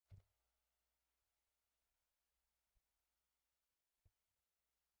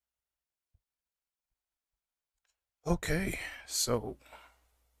Okay, so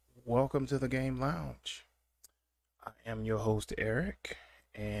welcome to the Game Lounge. I am your host, Eric,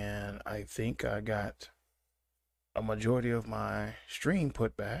 and I think I got a majority of my stream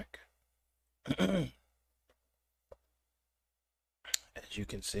put back. As you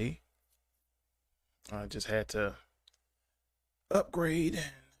can see, I just had to upgrade and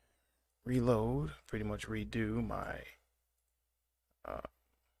reload, pretty much redo uh,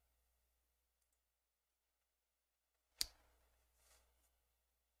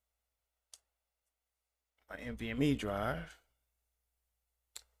 my NVMe drive.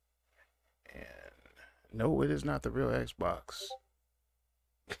 And no, it is not the real Xbox.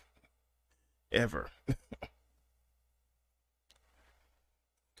 Ever.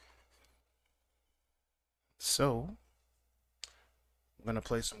 So, I'm going to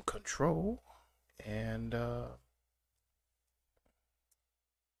play some Control, and I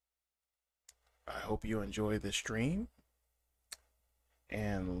hope you enjoy the stream.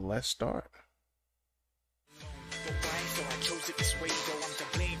 And let's start. So I chose it this way, though I'm to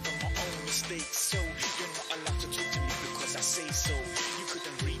blame for my own mistakes. So you're not allowed to talk to me because I say so. You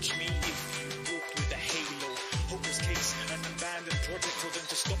couldn't reach me if you walked with a halo. Hopeless case, an abandoned project for them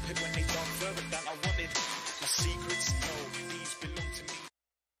to stop it when they done further than I wanted. My secrets, no, these belong to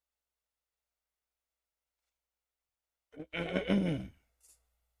me.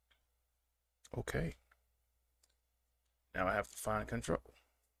 Okay. Now I have to find Control.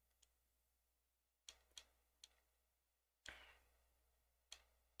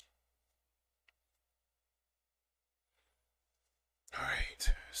 All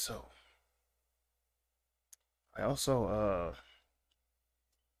right, so I also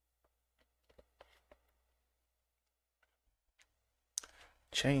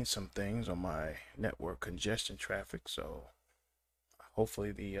changed some things on my network congestion traffic, so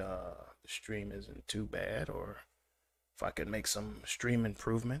hopefully the stream isn't too bad, or if I can make some stream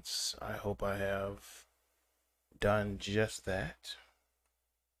improvements, I hope I have done just that.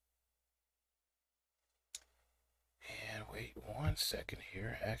 And wait 1 second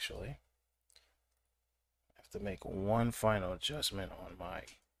here, actually. I have to make one final adjustment on my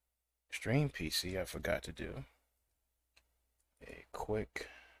stream PC I forgot to do. A quick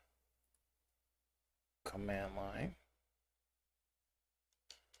command line.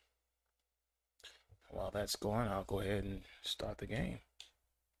 While that's going, I'll go ahead and start the game.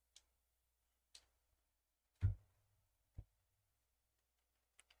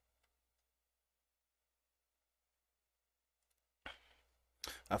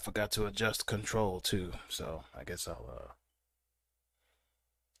 I forgot to adjust control too, so I guess I'll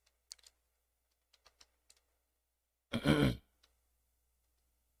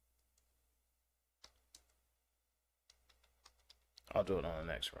I'll do it on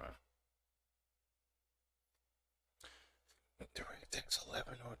the next run. DirectX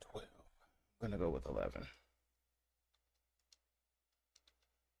 11 or 12? I'm gonna go with 11.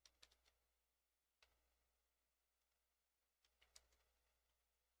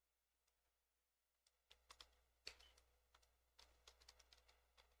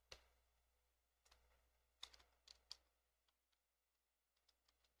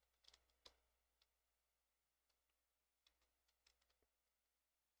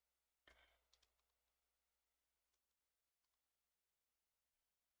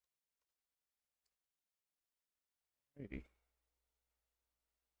 Hey.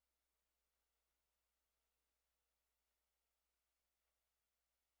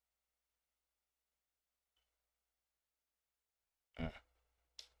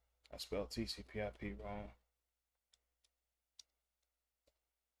 I spelled TCP/IP wrong.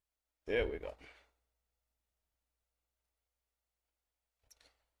 There we go.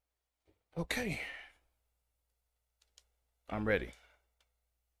 Okay. I'm ready.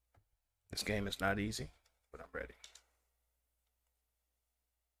 This game is not easy, but I'm ready.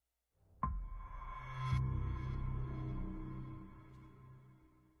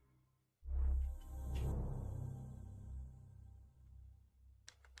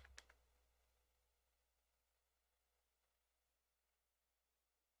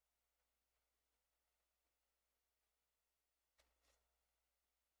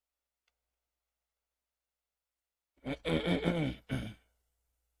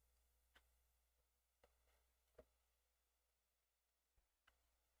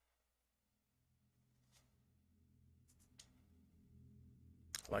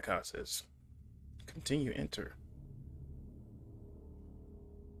 Like how it says, continue enter.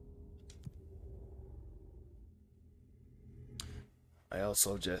 I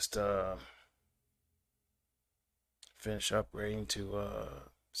also just finished upgrading to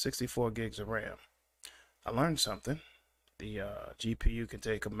 64 gigs of RAM. I learned something. The GPU can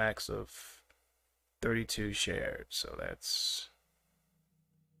take a max of 32 shared, so that's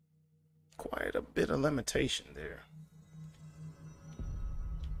quite a bit of limitation there.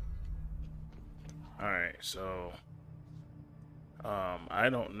 All right, so I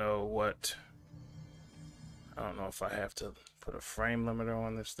don't know if I have to put a frame limiter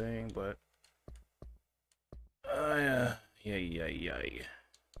on this thing, but yeah.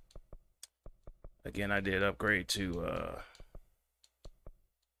 Again, I did upgrade to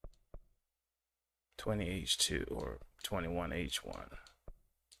 20H2 or 21H1.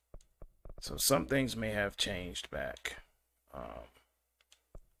 So some things may have changed back.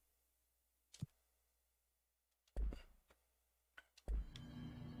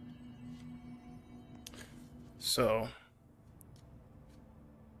 So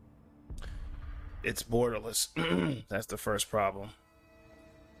it's borderless. That's the first problem.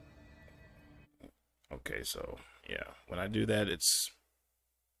 Okay, so yeah, when I do that, it's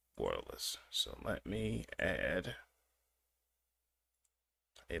borderless. So let me add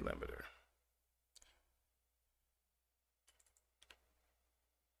a limiter.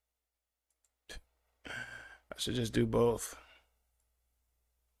 I should just do both.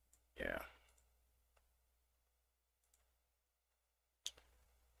 Yeah.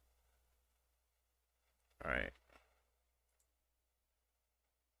 All right.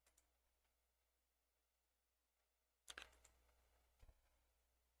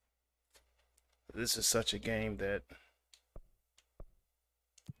 This is such a game that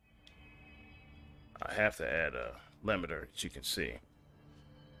I have to add a limiter, as you can see.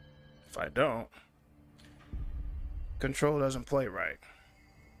 If I don't, control doesn't play right.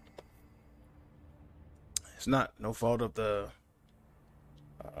 It's no fault of the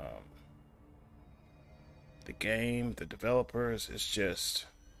game, the developers. It's just,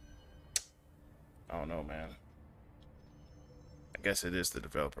 I don't know, man. I guess it is the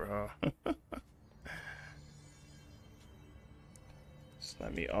developer, huh? So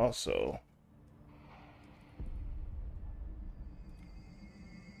let me also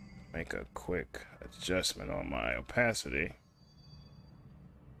make a quick adjustment on my opacity.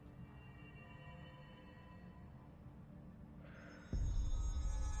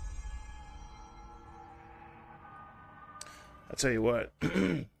 I tell you what,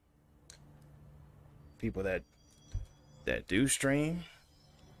 people that do stream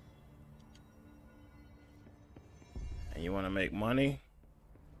and you want to make money,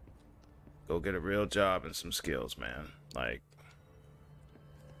 go get a real job and some skills, man. Like,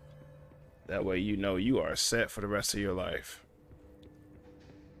 that way you know you are set for the rest of your life.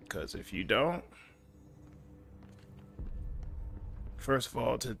 Because if you don't, first of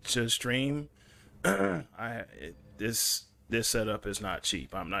all, to stream, this setup is not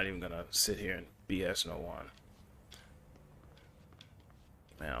cheap. I'm not even gonna sit here and BS no one.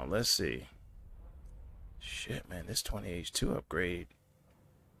 Now let's see. Shit, man, this 20H2 upgrade.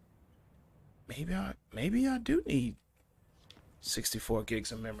 Maybe I do need 64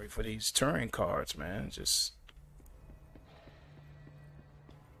 gigs of memory for these Turing cards, man. Just,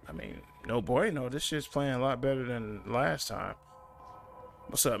 I mean, no bueno. This shit's playing a lot better than last time.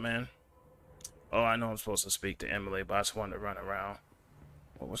 What's up, man? Oh, I know I'm supposed to speak to Emily, but I just wanted to run around.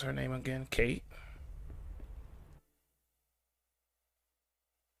 What was her name again? Kate?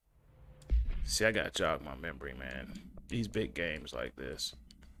 See, I gotta jog my memory, man. These big games like this.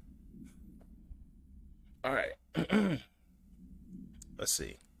 All right. Let's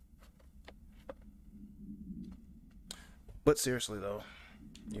see. But seriously, though,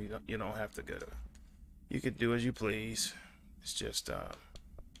 you don't have to go. You can do as you please. It's just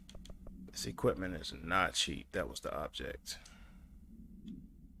this equipment is not cheap. That was the object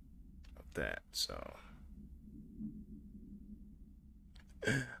of that. So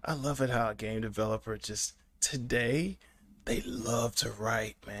I love it how a game developer just today they love to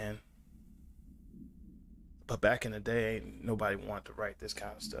write, man. But back in the day, nobody wanted to write this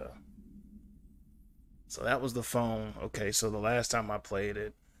kind of stuff. So that was the phone. Okay, so the last time I played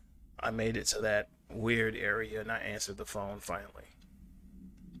it, I made it to that weird area and I answered the phone finally.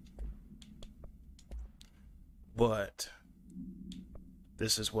 But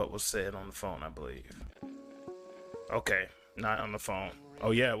this is what was said on the phone, I believe. Okay, not on the phone.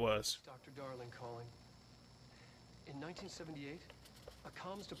 Oh yeah, it was. Dr. Darling calling. In 1978, a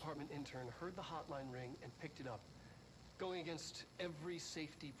comms department intern heard the hotline ring and picked it up, going against every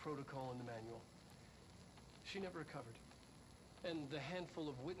safety protocol in the manual. She never recovered, and the handful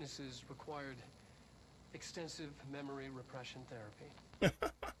of witnesses required extensive memory repression therapy.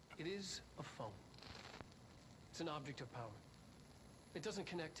 It is a phone. It's an object of power. It doesn't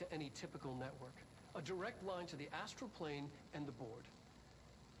connect to any typical network, A direct line to the astral plane and the board.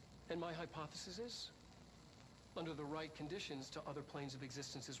 And my hypothesis is, under the right conditions, to other planes of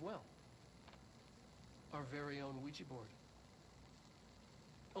existence as well. Our very own Ouija board.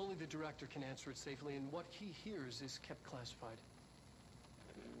 Only the director can answer it safely, and what he hears is kept classified.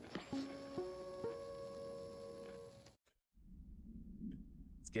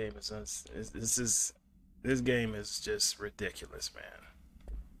 This game is just ridiculous, man.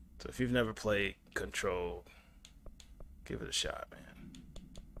 So if you've never played Control, give it a shot, man.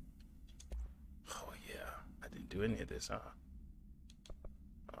 Oh yeah, I didn't do any of this, huh?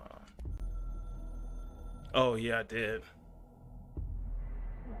 Oh yeah, I did.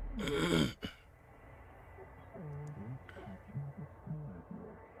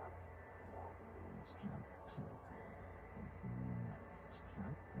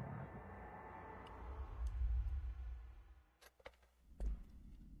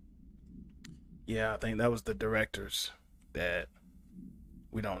 Yeah, I think that was the directors that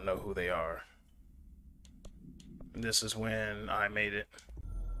we don't know who they are. And this is when I made it.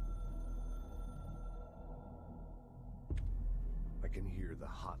 I can hear the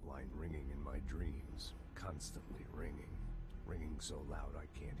hotline ringing in my dreams, constantly ringing. Ringing so loud I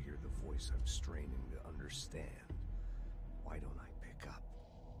can't hear the voice I'm straining to understand. Why don't I pick up?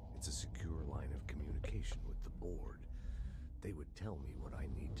 It's a secure line of communication with the board. They would tell me what I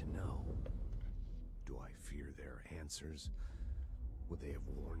need to know. Do I fear their answers? Would they have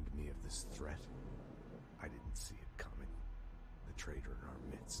warned me of this threat? I didn't see it coming. The traitor in our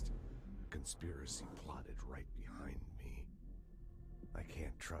midst. A conspiracy plotted right behind me. I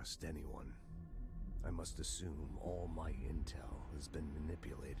can't trust anyone. I must assume all my intel has been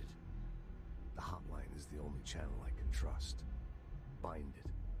manipulated. The hotline is the only channel I can trust. Bind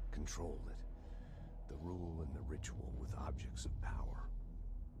it, control it. The rule and the ritual with objects of power.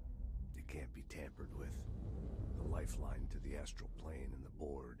 It can't be tampered with. The lifeline to the astral plane and the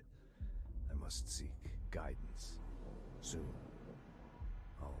board. I must seek guidance. Soon.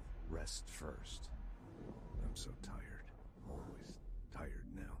 I'll rest first. I'm so tired. Always tired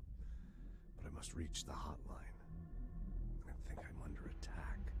now. But I must reach the hotline. I think I'm under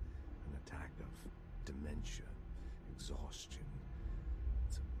attack. An attack of dementia, exhaustion.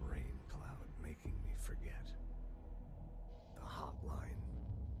 It's a rain cloud making me forget. The hotline.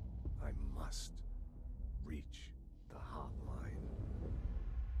 I must reach the hotline.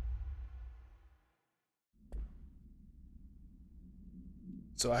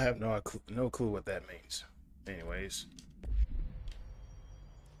 So I have no clue what that means. Anyways,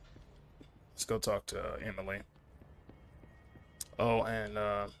 let's go talk to Emily. Oh, and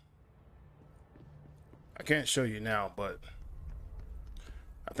I can't show you now, but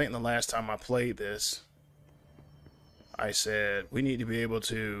I think the last time I played this, I said we need to be able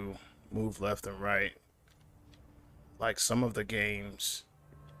to move left and right. Like some of the games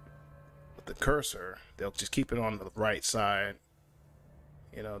with the cursor, they'll just keep it on the right side.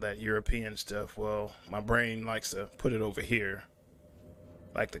 You know, that European stuff. Well, my brain likes to put it over here,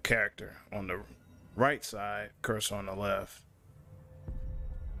 like the character on the right side, cursor on the left.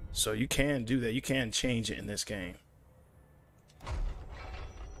 So you can do that. You can change it in this game. I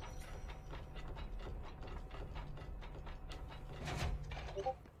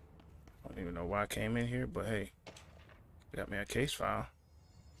don't even know why I came in here, but hey, got me a case file.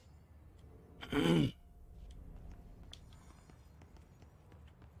 Man,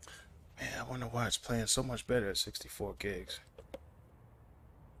 I wonder why it's playing so much better at 64 gigs.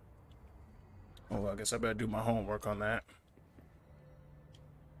 Oh, well, I guess I better do my homework on that.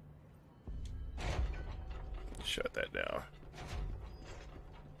 Shut that down.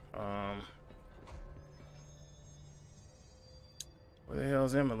 Where the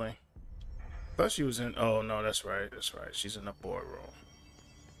hell's Emily? Thought she was in. Oh no, that's right. That's right. She's in the boardroom.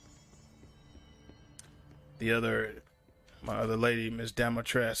 My other lady, Miss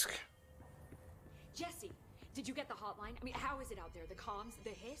Damatresk. Jesse, did you get the hotline? I mean, how is it out there? The comms,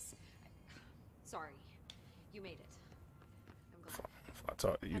 the hiss? Sorry, you made it. I'm glad. If I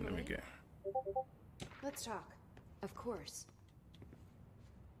talk to you, let me get. Let's talk. Of course.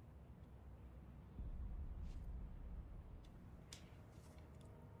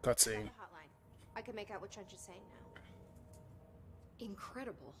 Cutscene. Hotline. I can make out what Trench is saying now.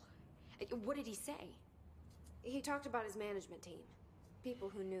 Incredible. What did he say? He talked about his management team. People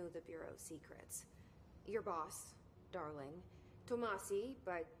who knew the Bureau's secrets. Your boss, Darling. Tomasi,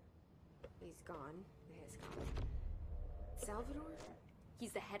 but he's gone. He's gone. Salvador?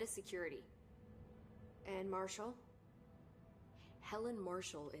 He's the head of security. And Marshall? Helen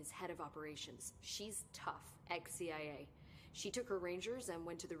Marshall is head of operations. She's tough, ex-CIA. She took her rangers and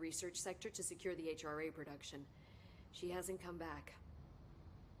went to the research sector to secure the HRA production. She hasn't come back.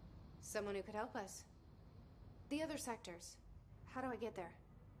 Someone who could help us. The other sectors. How do I get there?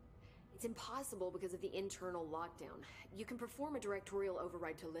 It's impossible because of the internal lockdown. You can perform a directorial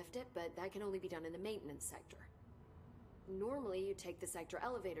override to lift it, but that can only be done in the maintenance sector. Normally, you take the sector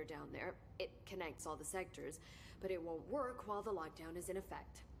elevator down there. It connects all the sectors, but it won't work while the lockdown is in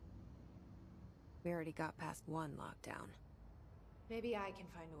effect. We already got past one lockdown. Maybe I can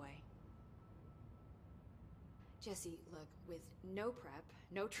find a way. Jesse, look, with no prep,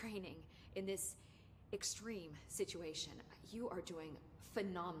 no training, in this extreme situation, you are doing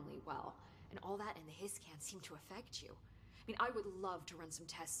phenomenally well. And all that and the hiss can't seem to affect you. I mean, I would love to run some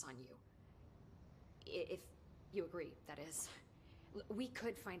tests on you. If you agree, that is. We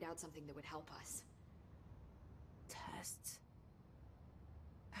could find out something that would help us. Tests?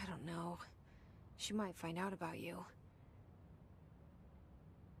 I don't know. She might find out about you.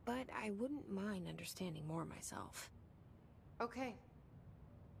 But I wouldn't mind understanding more myself. Okay.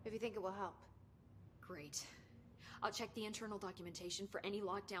 If you think it will help. Great. I'll check the internal documentation for any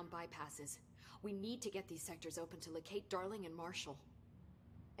lockdown bypasses. We need to get these sectors open to locate Darling and Marshall.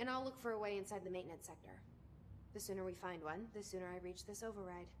 And I'll look for a way inside the maintenance sector. The sooner we find one, the sooner I reach this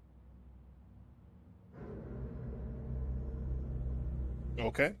override.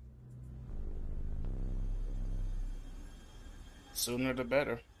 Okay. Sooner the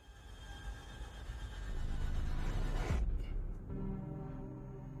better.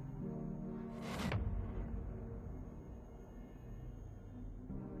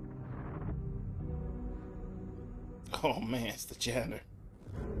 Oh man, it's the janitor.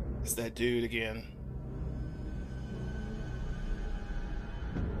 It's that dude again.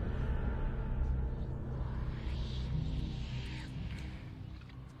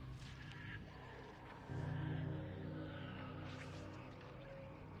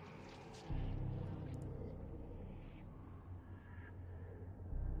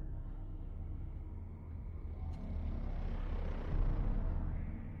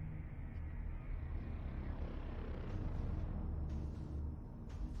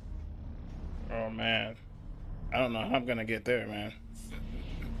 Oh man, I don't know how I'm gonna get there, man.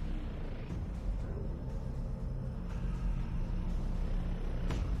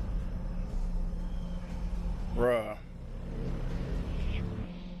 Bruh.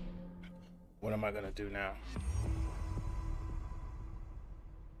 What am I gonna do now?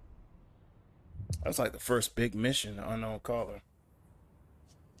 That's like the first big mission, the unknown caller.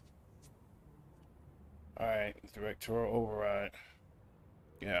 Alright, directorial override.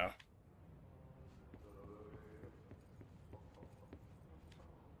 Yeah.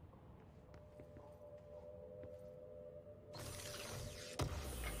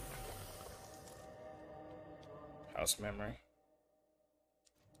 House memory.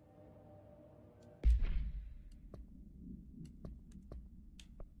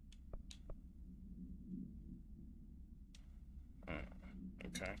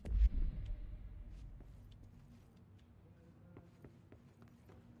 Okay.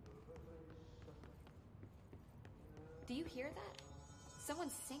 Do you hear that?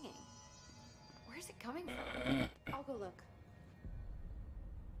 Someone's singing. Where's it coming from? I'll go look.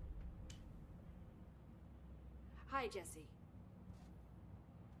 Hi, Jesse.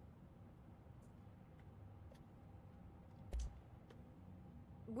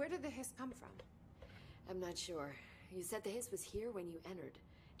 Where did the hiss come from? I'm not sure. You said the hiss was here when you entered.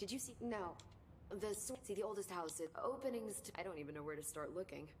 Did you see? No. See the oldest house. It openings to. I don't even know where to start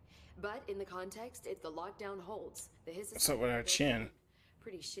looking. But in the context, if the lockdown holds, the hiss is. What's up with our chin?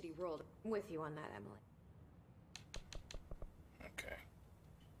 Pretty shitty world. I'm with you on that, Emily. Okay.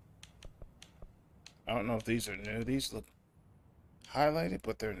 I don't know if these are new. These look highlighted,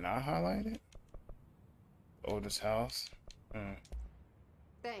 but they're not highlighted. Oldest house.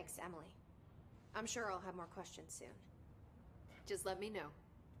 Thanks, Emily. I'm sure I'll have more questions soon. Just let me know.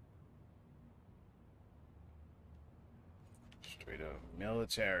 Straight up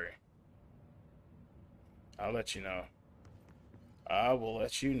military. I'll let you know. I will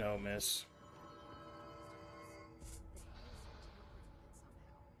let you know, miss.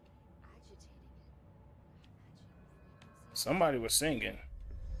 Somebody was singing.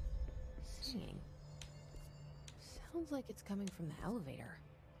 Singing? Sounds like it's coming from the elevator.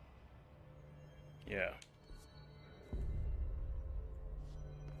 Yeah.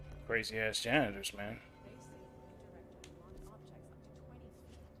 Crazy ass janitors, man.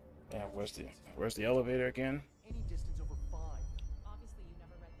 Yeah, where's the elevator again? Any distance over 5. Obviously, you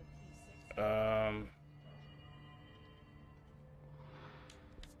never read the P6.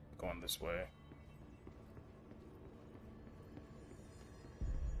 Going this way.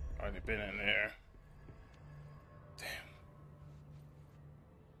 Already been in there. Damn.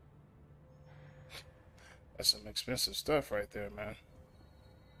 That's some expensive stuff right there, man.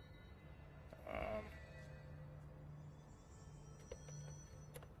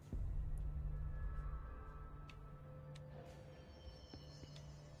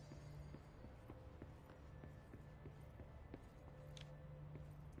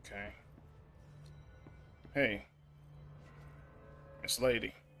 Okay. Hey, Miss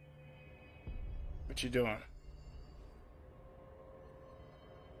Lady. What you doing?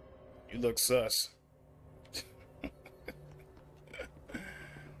 You look sus.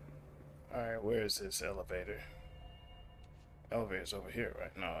 Alright, where is this elevator? Elevator's over here,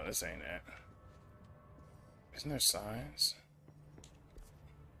 right? No, this ain't it. Isn't there signs?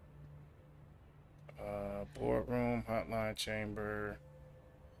 Boardroom, hotline chamber,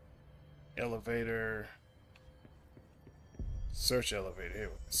 elevator, search elevator,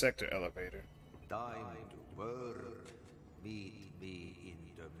 here, sector elevator. Time to work. Meet me in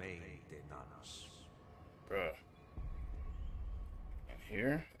the maintenance. Bruh. In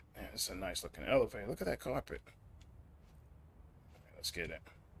here? Man, this is a nice looking elevator. Look at that carpet. Okay, let's get it.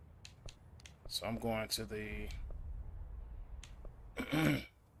 So I'm going to the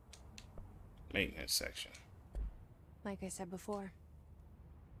maintenance section. Like I said before,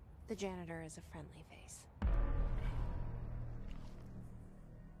 the janitor is a friendly face.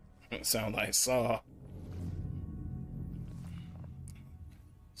 Sound like Saw.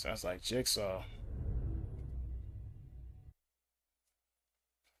 Sounds like Jigsaw.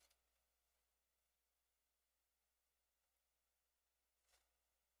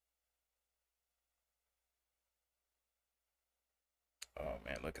 Oh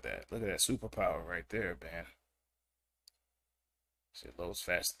man, look at that. Look at that superpower right there, man. See, it loads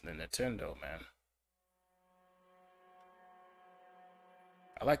faster than Nintendo, man.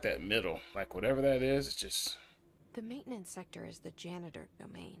 I like that middle. Like whatever that is, it's just... The maintenance sector is the janitor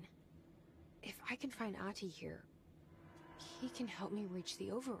domain. If I can find Ahti here, he can help me reach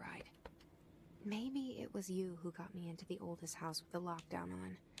the override. Maybe it was you who got me into the oldest house with the lockdown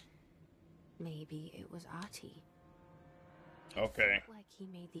on. Maybe it was Ahti. Okay. It felt like he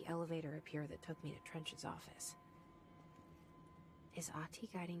made the elevator appear that took me to Trench's office. Is Ahti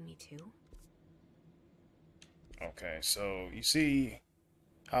guiding me too? Okay, so you see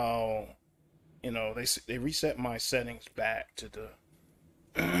how, you know, they reset my settings back to the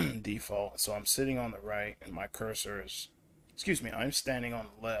default. So I'm sitting on the right and my cursor is, excuse me, I'm standing on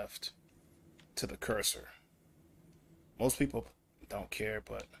the left to the cursor. Most people don't care,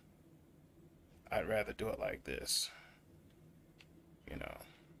 but I'd rather do it like this. You know,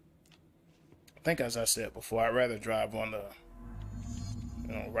 I think as I said before, I'd rather drive on the,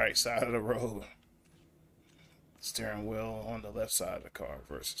 you know, right side of the road, steering wheel on the left side of the car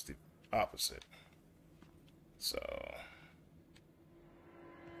versus the opposite. So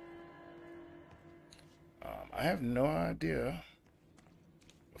I have no idea.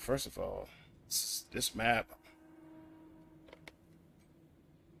 But first of all, this map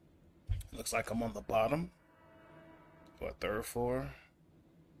looks like I'm on the bottom or third floor.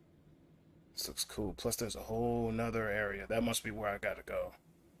 This looks cool. Plus there's a whole nother area. That must be where I gotta go.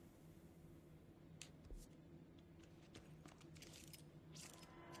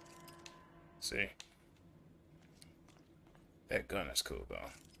 See? That gun is cool though.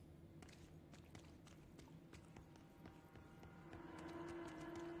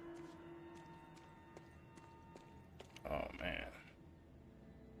 Oh man.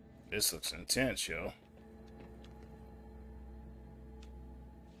 This looks intense, yo.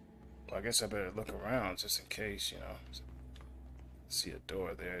 Well, I guess I better look around just in case, you know. See a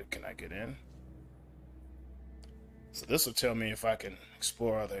door there. Can I get in? So this will tell me if I can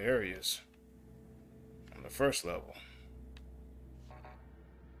explore other areas on the first level.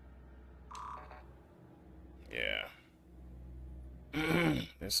 Yeah.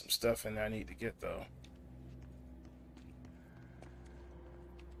 There's some stuff in there I need to get though.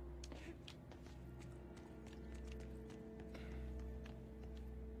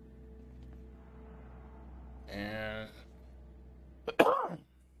 And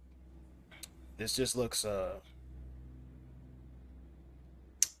this just looks like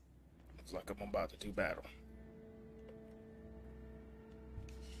I'm about to do battle.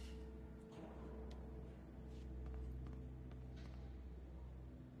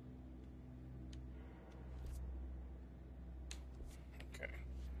 Okay.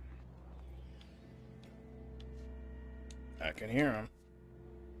 I can hear him.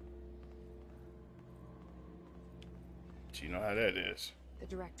 You know how that is. The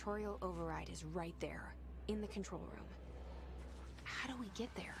directorial override is right there, in the control room. How do we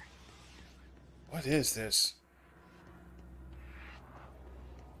get there? What is this?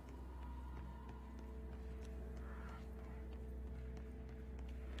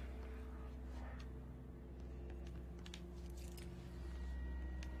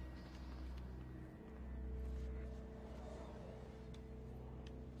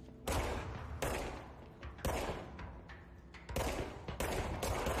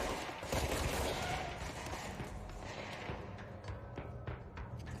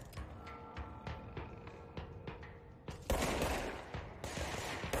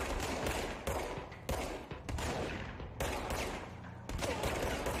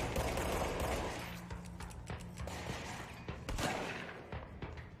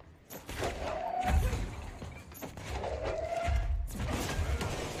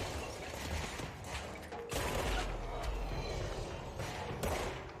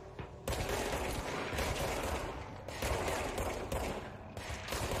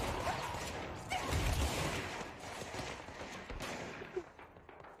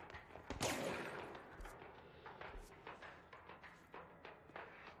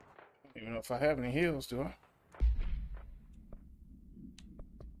 I don't even know if I have any heals, do I?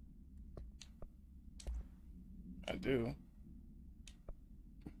 I do.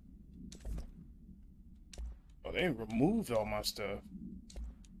 Oh, they removed all my stuff.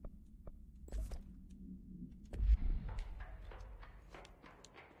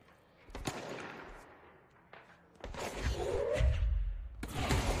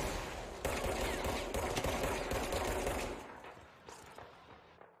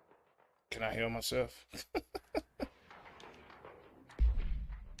 Can I heal myself?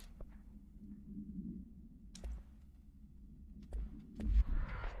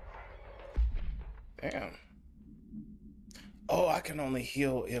 Damn. Oh, I can only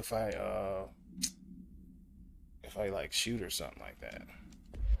heal if I like shoot or something like that.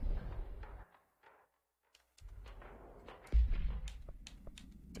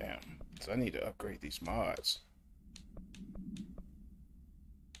 Damn. So I need to upgrade these mods.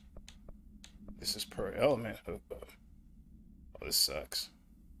 This is per element. Oh, this sucks.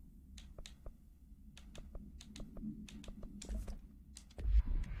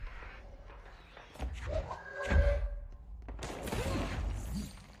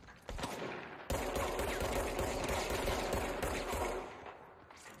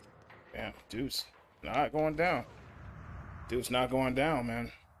 Damn, dude's not going down. Dude's not going down,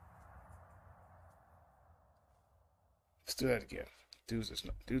 man. Let's do that again.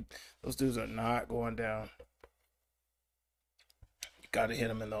 Those dudes are not going down. You gotta hit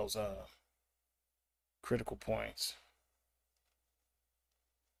them in those critical points.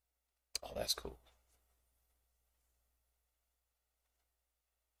 Oh, that's cool.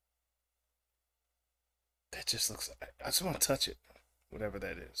 That just looks. I just want to touch it, whatever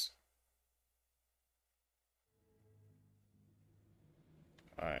that is.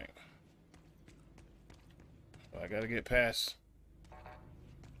 All right. Well, I gotta get past.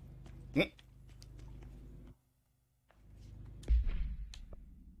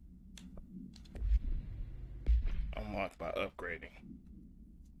 Unlocked by upgrading.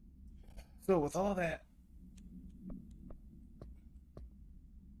 So with all that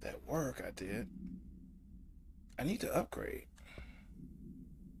work I did, I need to upgrade.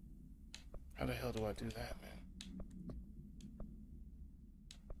 How the hell do I do that, man?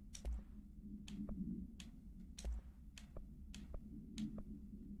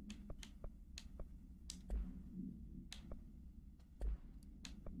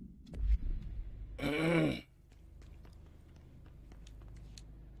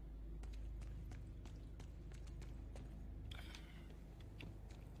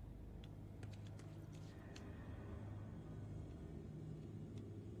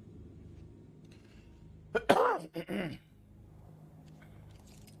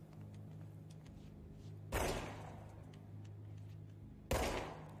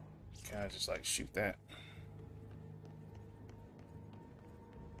 Can I just like shoot that?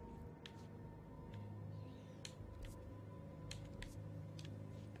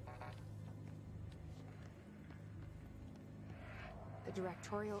 The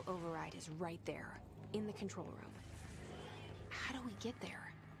directorial override is right there, in the control room. How do we get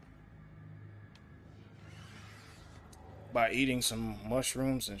there? By eating some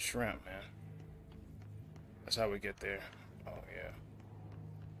mushrooms and shrimp, man. That's how we get there. Oh, yeah.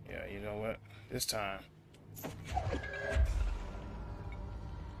 Yeah, you know what? This time.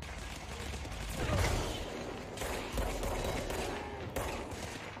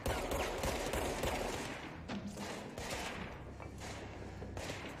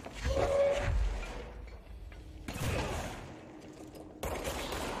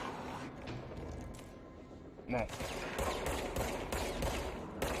 Come on.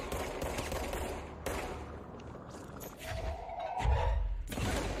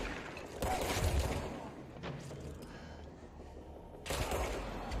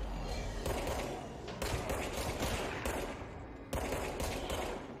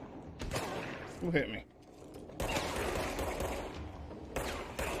 Who hit me?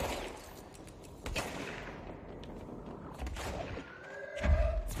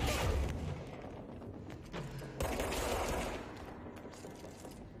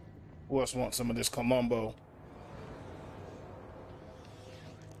 Who else wants some of this Columbo?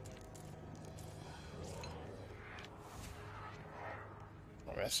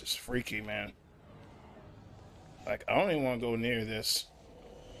 Oh, that's just freaky, man. Like, I don't even want to go near this.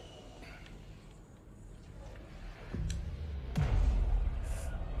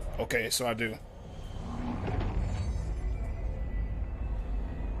 Okay, so I do.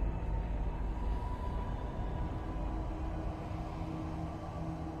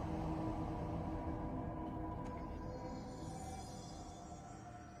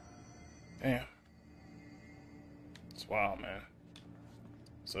 Damn. It's wild, man.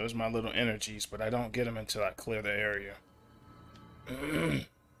 So there's my little energies, but I don't get them until I clear the area.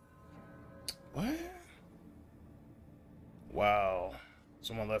 What? Wow.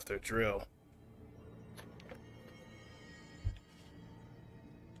 Someone left their drill.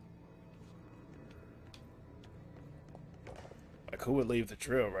 Like, who would leave the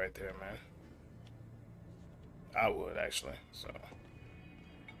drill right there, man? I would, actually, so.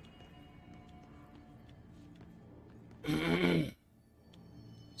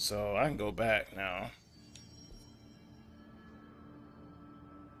 So I can go back now.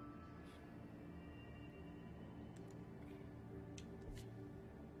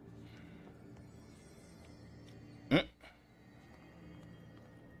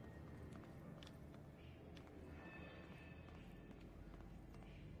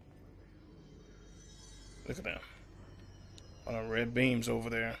 Look at that. All the red beams over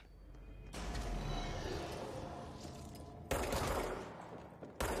there.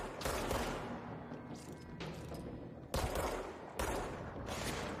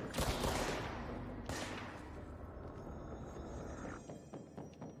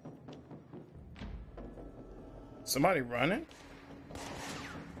 Somebody running?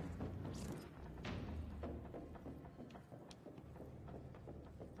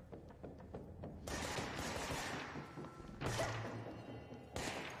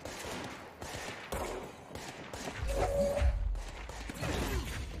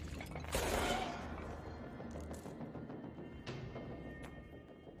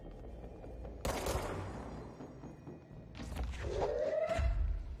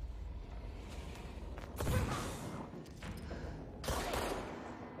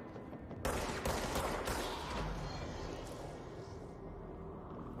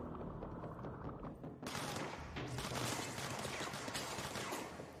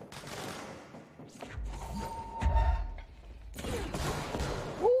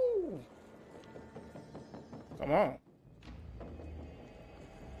 Come on.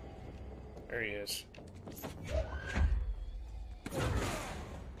 There he is.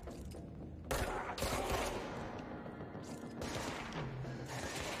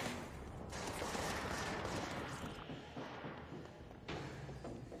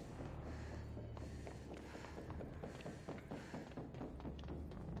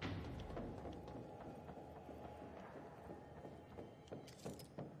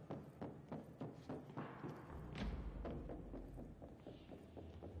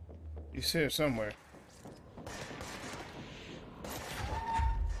 He's here somewhere.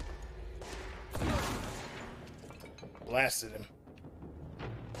 Blasted him.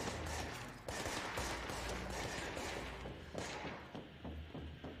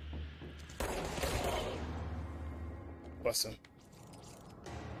 Bust him.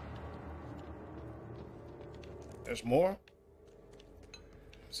 There's more?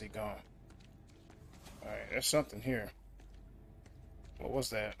 Is he gone? Alright, there's something here. What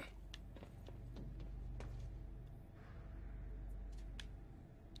was that?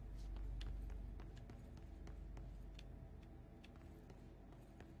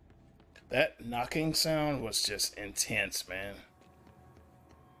 That knocking sound was just intense, man.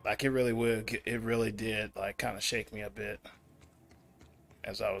 Like, it really did, like, kind of shake me a bit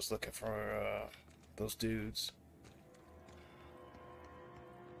as I was looking for those dudes.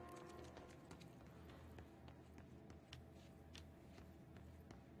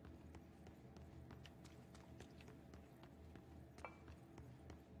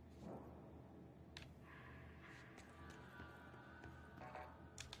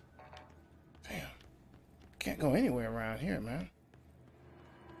 can't go anywhere around here, man.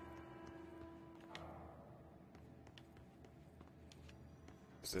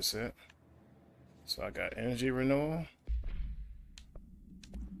 Is this it? So I got energy renewal.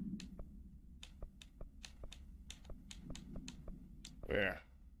 Where?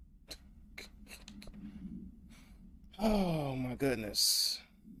 Oh my goodness.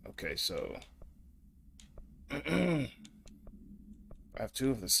 Okay, so I have 2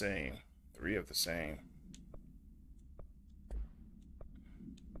 of the same, 3 of the same.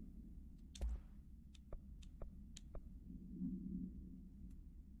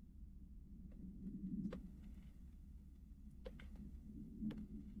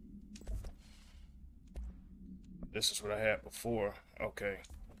 This is what I had before. Okay.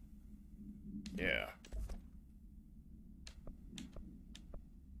 Yeah.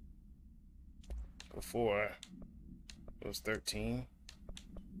 Before it was 13.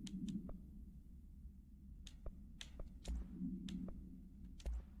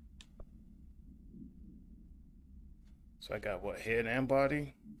 So I got what, head and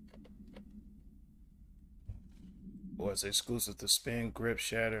body? Or is it exclusive to spin, grip,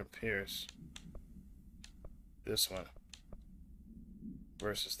 shatter, and pierce? This one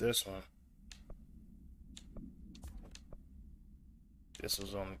versus this one. This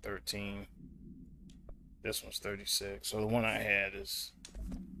was only 13. This one's 36. So the one I had is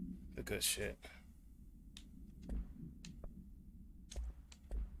the good shit.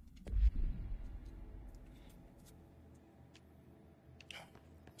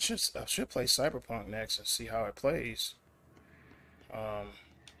 I should play Cyberpunk next and see how it plays.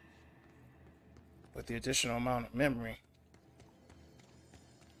 With the additional amount of memory.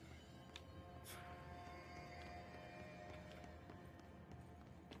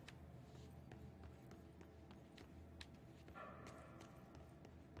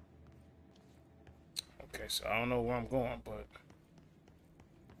 Okay, so I don't know where I'm going, but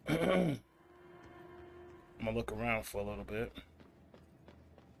I'm gonna look around for a little bit.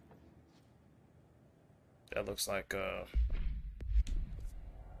 That looks like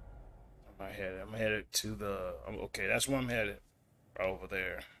I'm headed to the okay, that's where I'm headed. Right over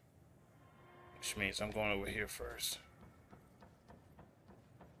there. Which means I'm going over here first.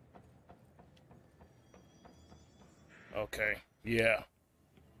 Okay, yeah.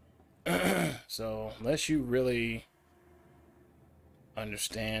 So unless you really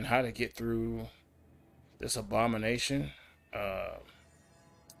understand how to get through this abomination, I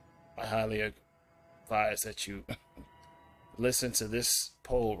highly advise that you listen to this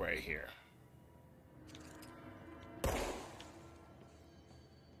poll right here.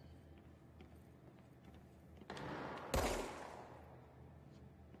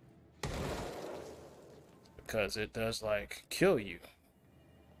 Because it does like kill you.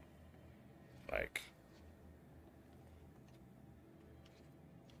 Like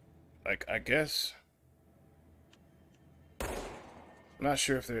I guess I'm not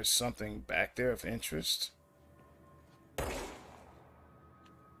sure if there's something back there of interest,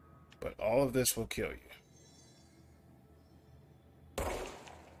 but all of this will kill you.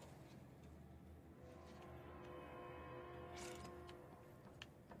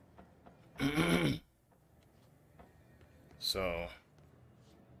 So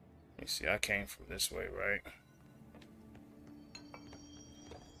let me see, I came from this way, right?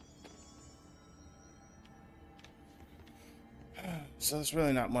 So there's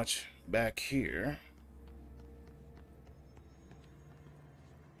really not much back here.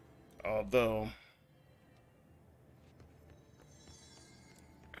 Although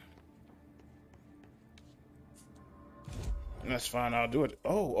that's fine, I'll do it.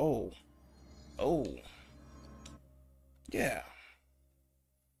 Oh. Yeah.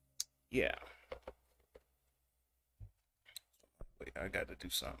 Wait, I got to do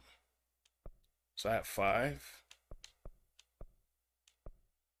something. So I have 5.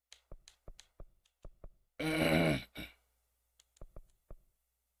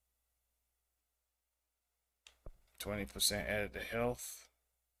 20% added to health.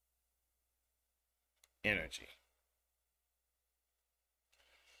 Energy.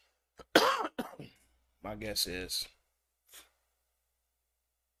 My guess is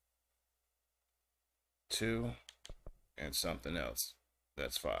 2 and something else.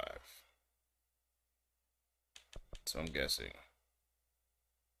 That's 5. So I'm guessing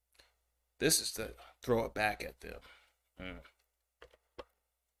this is to throw it back at them.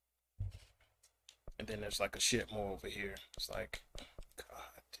 And then there's like a shit more over here. It's like,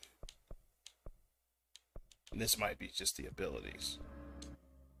 God, dude. And this might be just the abilities.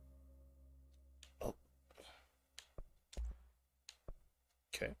 Oh.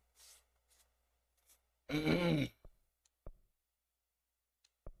 Okay. I've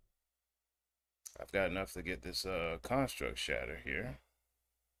got enough to get this construct shatter here.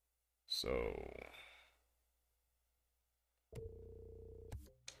 So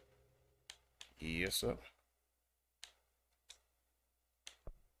yes, sir.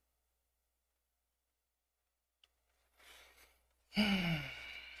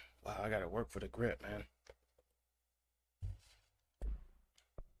 Wow, I gotta work for the grip, man.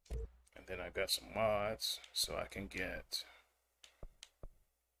 And then I got some mods so I can get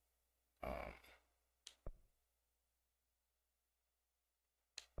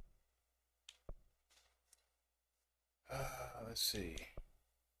let's see,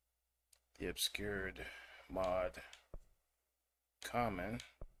 the obscured mod common.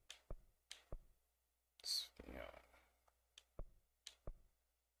 You know,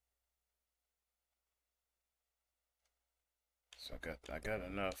 so I got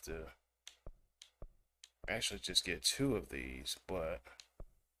enough to actually just get 2 of these, but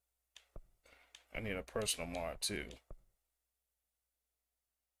I need a personal mod too.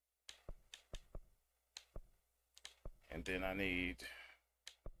 And then I need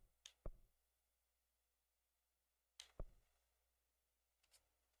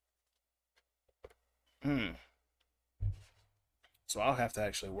so I'll have to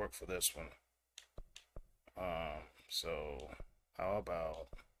actually work for this one. So how about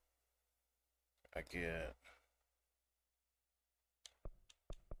I get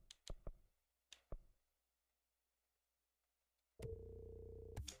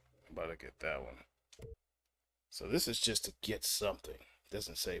that one. So this is just to get something. It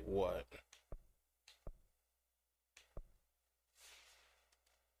doesn't say what.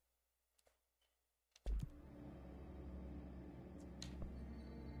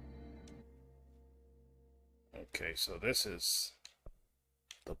 Okay, so this is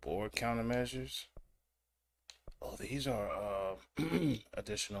the board countermeasures. Oh, these are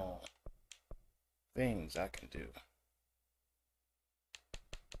additional things I can do.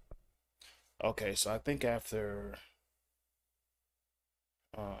 Okay, so I think after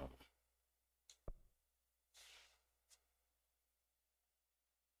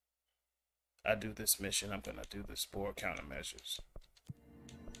I do this mission, I'm gonna do the board countermeasures.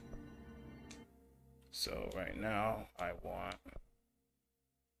 So right now I want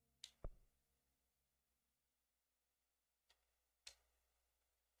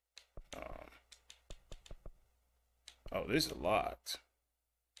oh, there's a lot.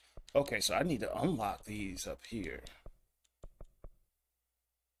 Okay, so I need to unlock these up here.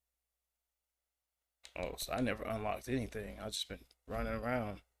 Oh, so I never unlocked anything. I've just been running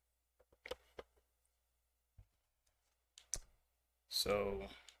around. So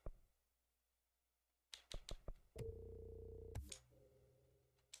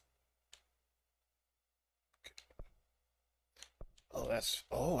oh, that's,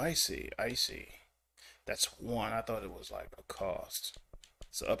 oh, I see. That's 1. I thought it was like a cost.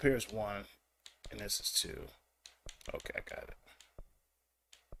 So up here is 1, and this is 2. Okay, I got it.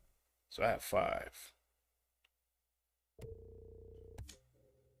 So I have 5.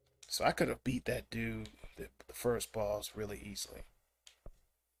 So I could have beat that dude, the first boss, really easily.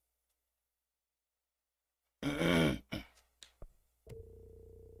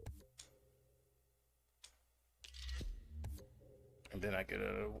 And then I get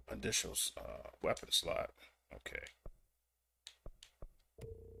an additional weapon slot. Okay.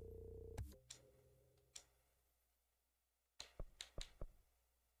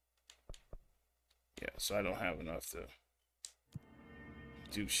 Yeah, so I don't have enough to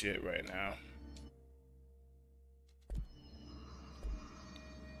do shit right now.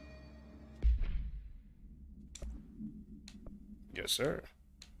 Yes, sir.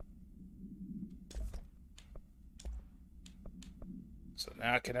 So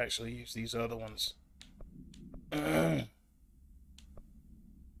now I can actually use these other ones.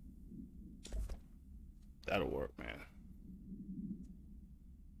 That'll work, man.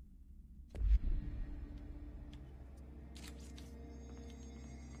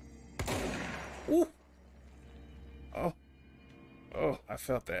 Ooh. Oh. Oh, I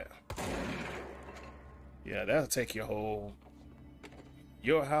felt that. Yeah, that'll take your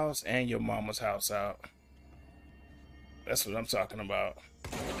house and your mama's house out. That's what I'm talking about.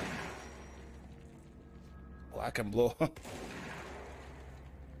 Well, I can blow.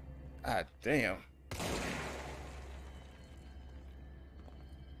 God damn.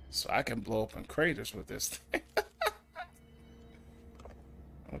 So I can blow open craters with this thing.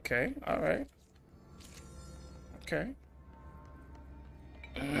 Okay, all right. Okay.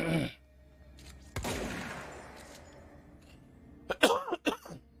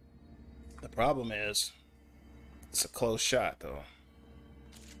 The problem is It's a close shot, though.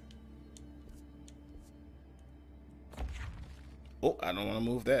 Oh, I don't want to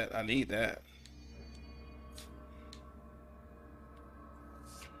move that. I need that.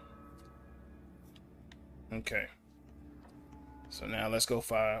 Okay. So now let's go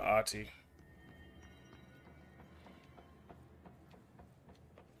find Artie.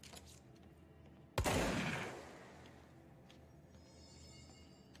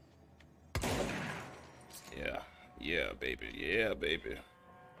 Yeah. Yeah, baby. Yeah, baby.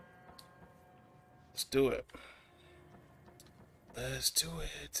 Let's do it. Let's do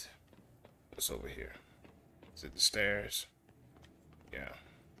it. What's over here? Is it the stairs? Yeah.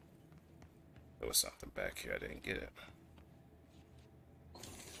 There was something back here. I didn't get it.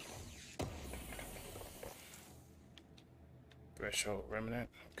 Threshold remnant.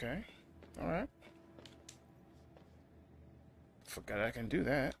 Okay. Alright. Forgot I can do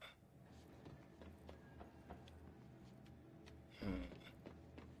that.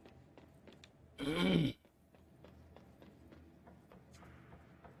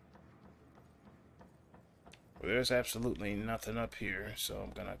 Well, there's absolutely nothing up here, so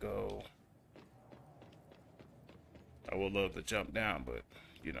I'm gonna go. I would love to jump down, but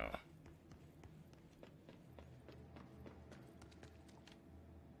you know.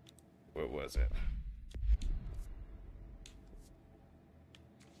 Where was it?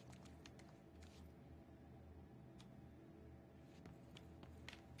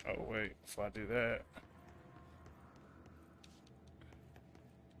 Oh wait, if I do that,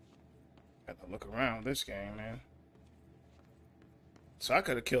 I have to look around this game, man. So I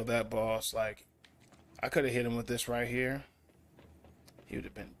could have killed that boss. Like, I could have hit him with this right here. He would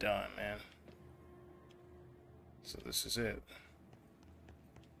have been done, man. So this is it.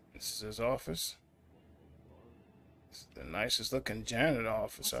 This is his office. This is the nicest looking janitor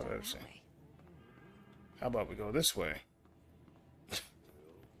office I've ever seen. How about we go this way?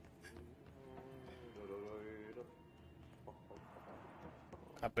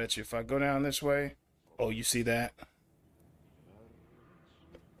 I bet you if I go down this way, oh, you see that?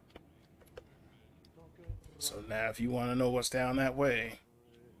 So now if you want to know what's down that way,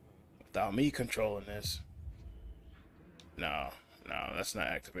 without me controlling this, no, let's not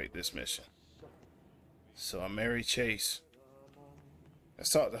activate this mission. So I'm Mary Chase.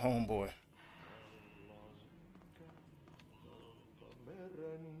 Let's talk to homeboy.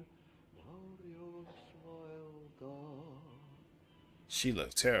 She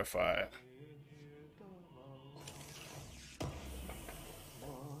looked terrified.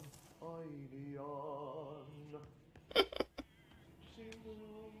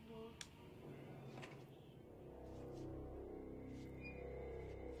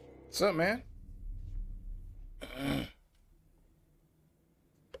 What's up, man?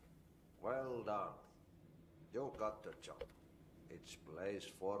 Well done. You got the job. It's place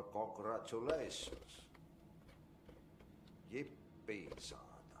for congratulations. Yippee,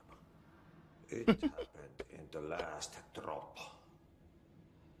 saatana. It happened in the last drop.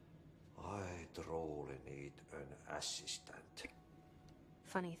 I truly need an assistant.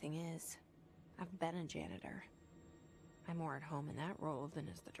 Funny thing is, I've been a janitor. I'm more at home in that role than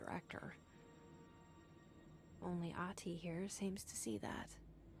as the director. Only Ati here seems to see that.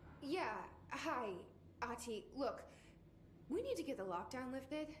 Yeah, hi, Ati. Look, we need to get the lockdown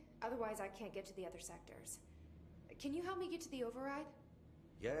lifted, otherwise I can't get to the other sectors. Can you help me get to the override?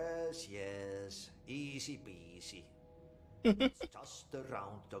 Yes, easy peasy. It's just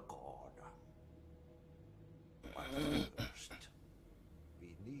around the corner. But first,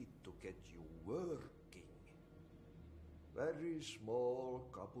 we need to get you working. Very small,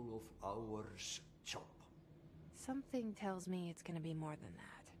 couple of hours job. Something tells me it's gonna be more than that.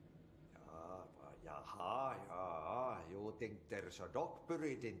 You think there's a dog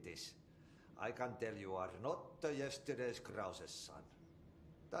buried in this? I can tell you are not yesterday's Krause's son.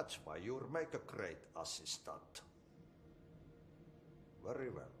 That's why you'll make a great assistant. Very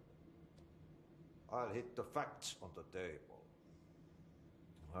well. I'll hit the facts on the table.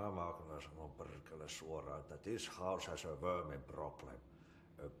 Mä kyllä sanon perkele suoraan, että this house has a vermin problem.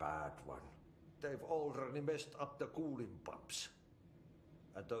 A bad one. They've already messed up the cooling pumps.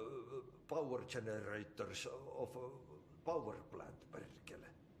 And the power generators of a power plant, perkele.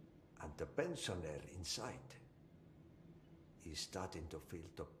 And the pensioner inside is starting to feel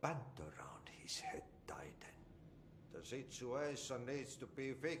the band around his head tighten. The situation needs to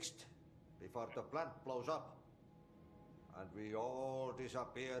be fixed before the plant blows up. And we all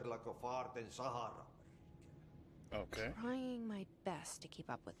disappear like a fart in Sahara. Okay. Trying my best to keep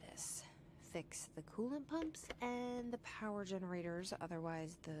up with this. Fix the coolant pumps and the power generators,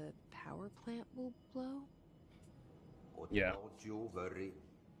 otherwise the power plant will blow. But Yeah. don't you worry.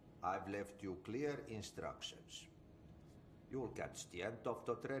 I've left you clear instructions. You'll catch the end of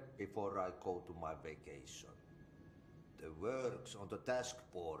the thread before I go to my vacation. The work's on the task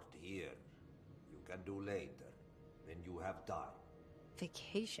board here. You can do later, when you have time.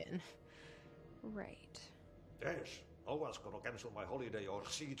 Vacation? Right. Yes, no one's gonna cancel my holiday or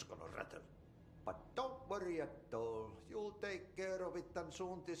seat's gonna rattle. But don't worry at all. You'll take care of it, and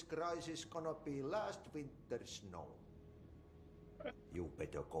soon this crisis gonna be last winter's snow. You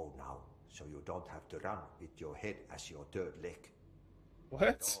better go now, so you don't have to run with your head as your third leg.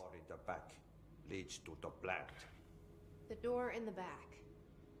 What? The door in the back leads to the plant. The door in the back.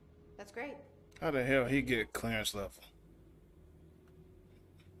 That's great. How the hell he get clearance level?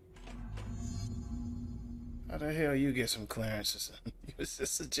 How the hell you get some clearances? You was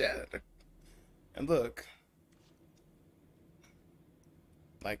just a janitor. And look,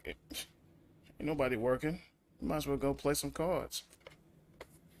 like, ain't nobody working. You might as well go play some cards.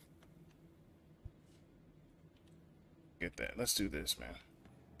 Get that. Let's do this, man.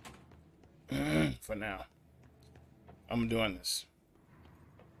 For now, I'm doing this.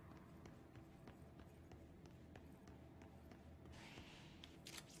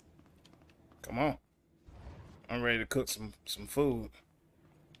 Come on. I'm ready to cook some food.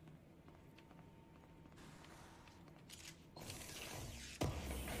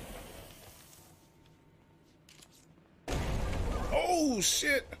 Oh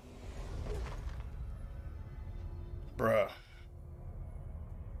shit. Bruh.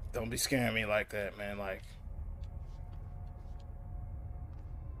 Don't be scaring me like that, man. Like,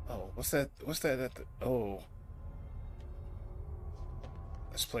 oh, what's that? What's that at the, oh.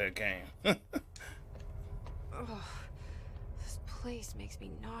 Let's play a game. Ugh, this place makes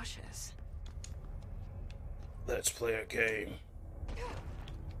me nauseous. Let's play a game.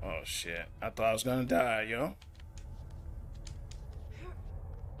 Oh shit. I thought I was gonna die, yo.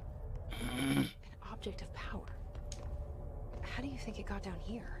 An object of power. How do you think it got down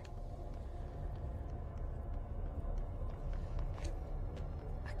here?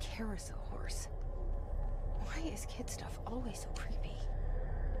 A carousel horse. Why is kid stuff always so creepy?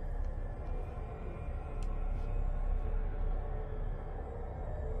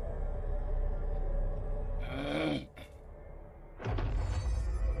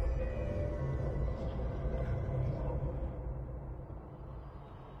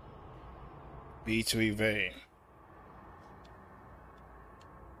 B to evade.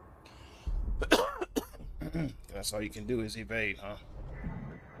 That's all you can do is evade, huh?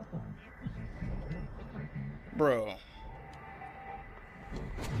 Bro.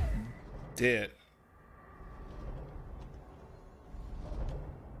 Dead.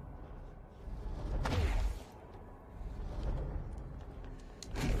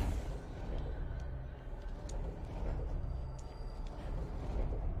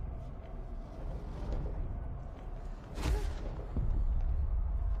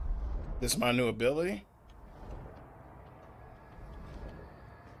 This is my new ability?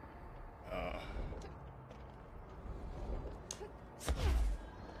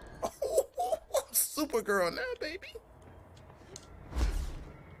 Supergirl now, baby.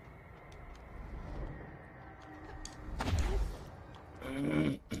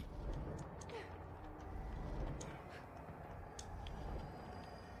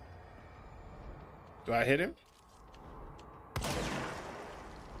 Do I hit him?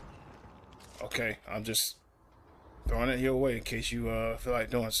 Okay, I'm just throwing it your way in case you feel like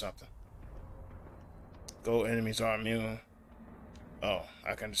doing something. Gold enemies are immune. Oh,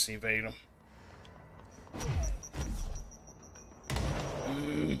 I can just evade them.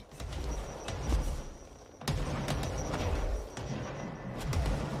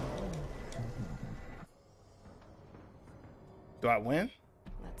 Do I win?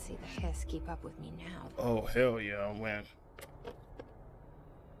 Let's see the hiss keep up with me now. Oh, hell yeah, I win.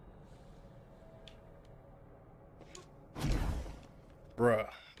 Bruh,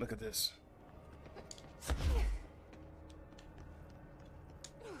 look at this.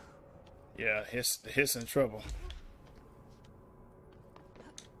 Yeah, hiss in trouble.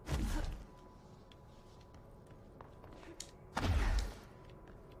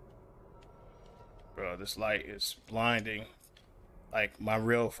 Bro, this light is blinding. Like my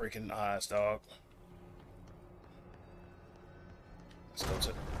real freaking eyes, dog. Let's go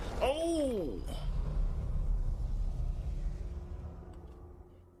to... Oh!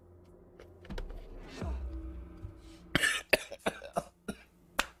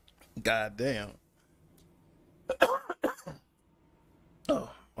 God damn.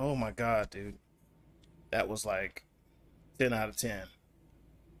 Oh my god, dude. That was like 10 out of 10.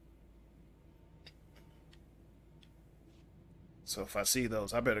 So if I see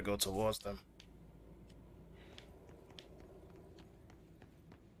those, I better go towards them.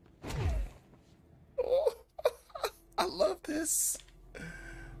 Oh, I love this.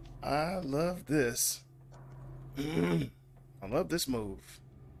 I love this. I love this move.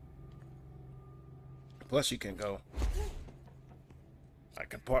 Plus you can go. I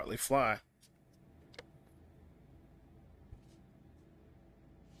can partly fly.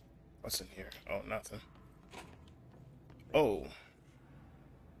 What's in here? Oh, nothing. Oh.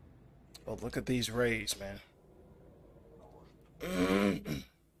 Oh, look at these rays, man.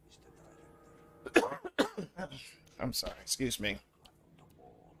 I'm sorry. Excuse me.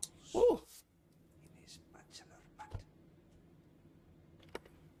 Woo.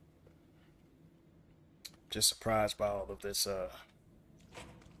 Just surprised by all of this.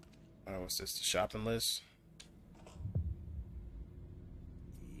 What's this? The shopping list?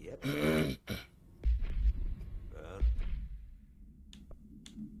 Yep.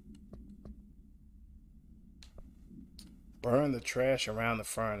 Burn the trash around the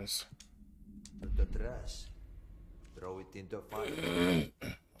furnace. The trash. Throw it into fire.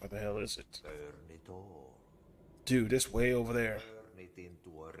 Where the hell is it? Burn it all. Dude, it's way over there. Turn it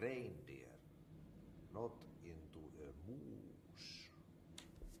into a reindeer, not into a moose.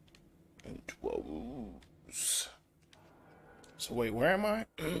 Into a moose. So wait, where am I?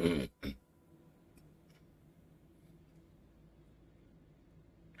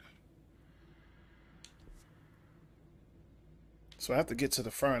 So I have to get to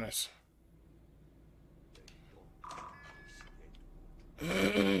the furnace.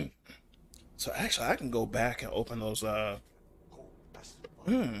 So actually, I can go back and open those. I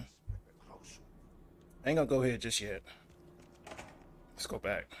ain't gonna go here just yet. Let's go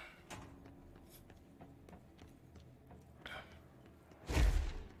back.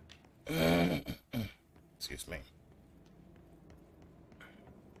 Excuse me.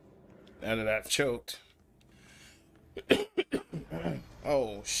 Now that I've choked.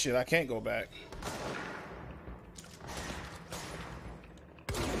 Oh shit, I can't go back.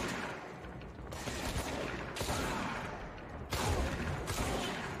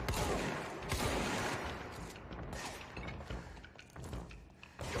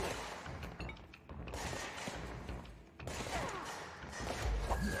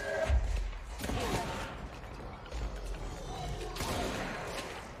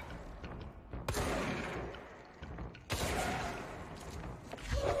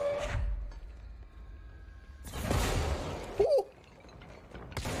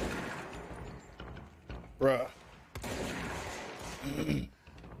 Bruh.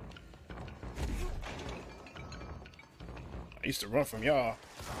 I used to run from y'all.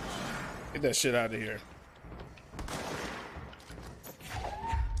 Get that shit out of here.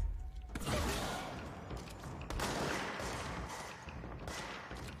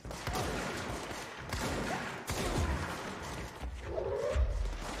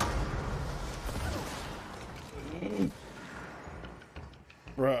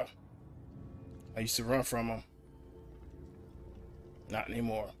 Bruh. I used to run from them. Not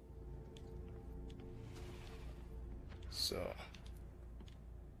anymore. So.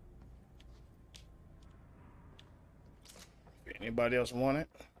 If anybody else want it?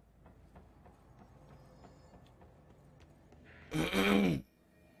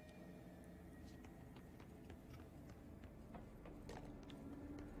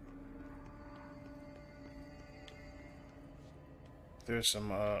 There's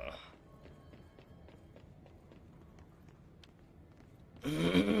some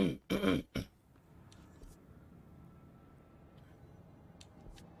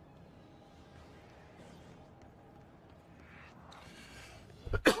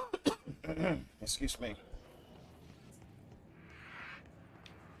excuse me.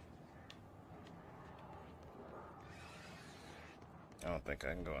 I don't think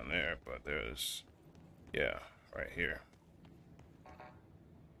I can go in there, but there's, yeah, right here.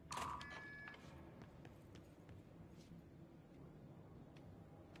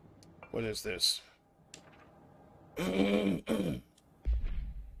 What is this?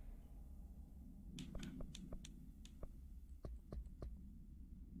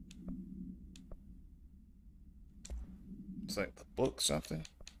 It's like the book something.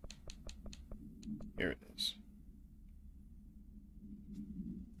 Here it is.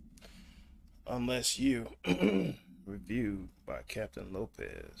 Unless you reviewed by Captain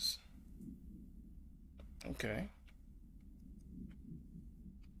Lopez. Okay.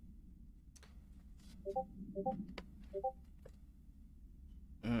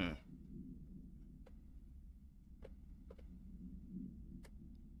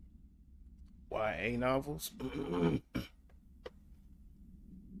 YA novels.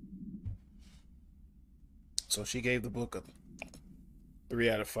 So she gave the book a 3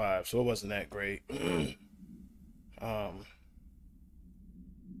 out of 5, so it wasn't that great.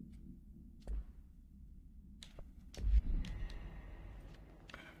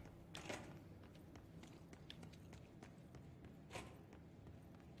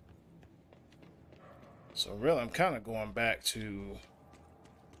 So really, I'm kind of going back to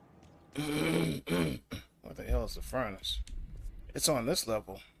what the hell is the furnace? It's on this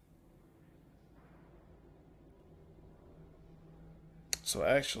level. So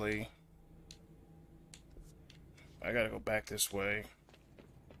actually, I gotta go back this way.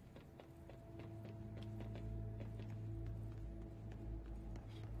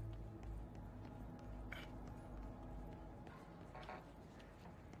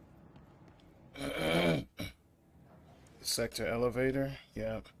 Sector elevator,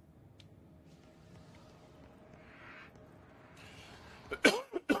 yeah.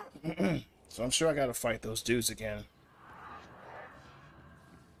 So I'm sure I gotta fight those dudes again.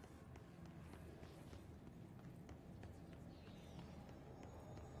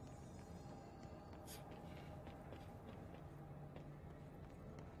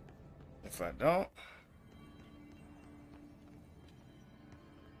 If I don't,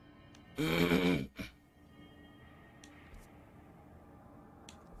 if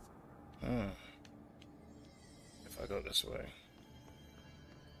I go this way.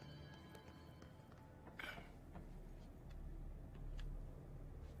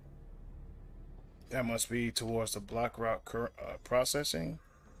 That must be towards the block rock processing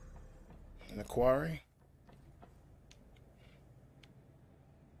in the quarry.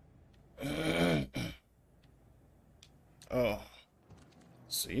 Oh,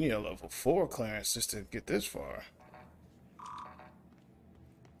 so you need a level 4 clearance just to get this far.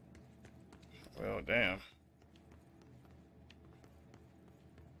 Well, damn.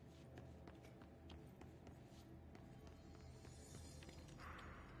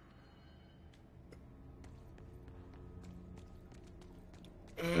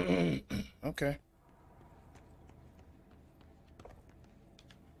 Okay.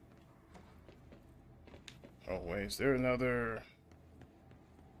 Oh, wait, is there another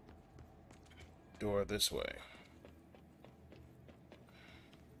door this way?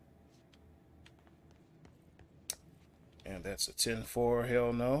 And that's a 10-4,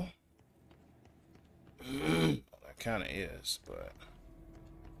 hell no. That kind of is, but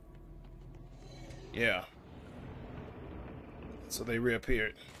yeah. So they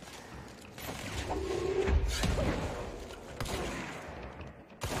reappeared.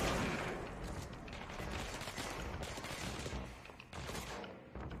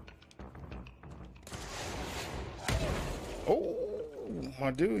 Oh,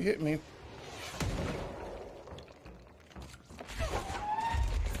 my dude hit me.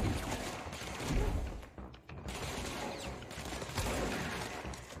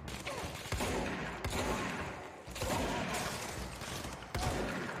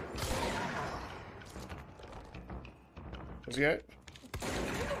 What's he at?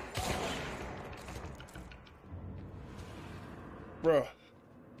 Bruh.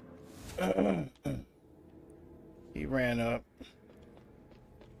 He ran up.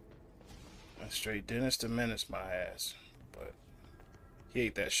 A straight Dennis to Menace my ass. But he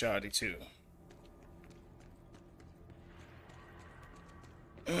ate that shotty too.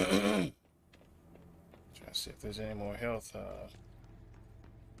 Trying to see if there's any more health. I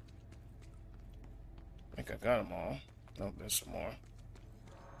think I got them all. Nope, there's some more.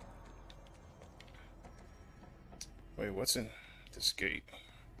 Wait, what's in this gate?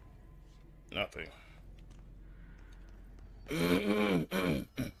 Nothing.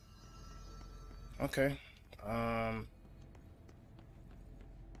 Okay. I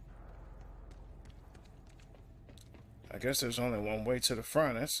guess there's only one way to the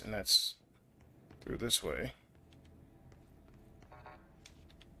furnace, and that's through this way.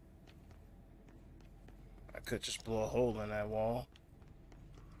 I could just blow a hole in that wall.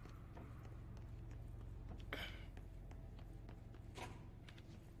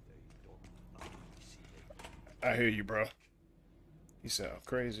 I hear you, bro. You sound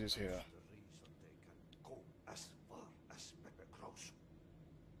crazy as hell.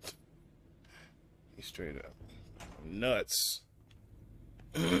 He's straight up nuts.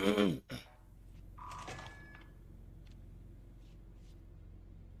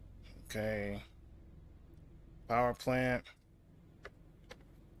 Okay. Power plant.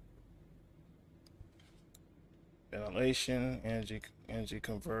 Ventilation, energy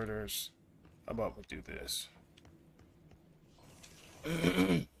converters. How about we do this?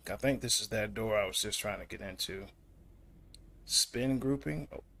 I think this is that door I was just trying to get into. Spin grouping.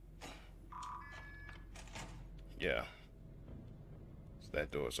 Oh. Yeah. So that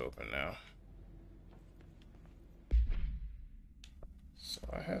door's open now. So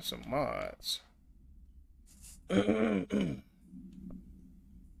I have some mods.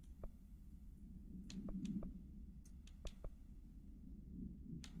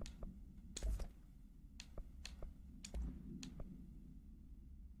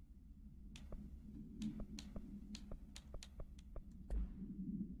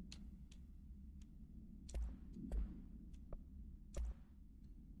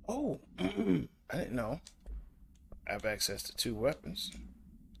 Oh, I didn't know. I have access to 2 weapons.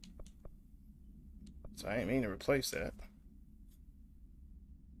 So I didn't mean to replace that.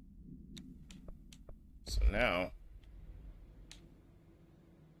 So now...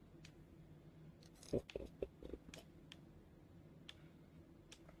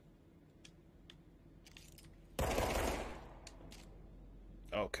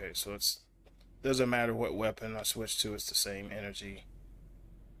 Okay, so it's... Doesn't matter what weapon I switch to, it's the same energy.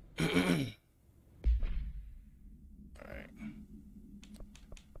 Alright.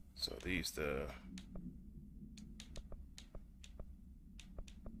 So these the...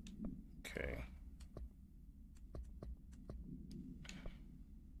 Okay.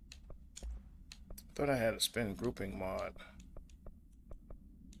 Thought I had a spin grouping mod.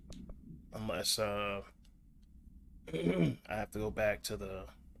 Unless I have to go back to the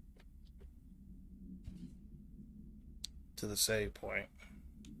save point.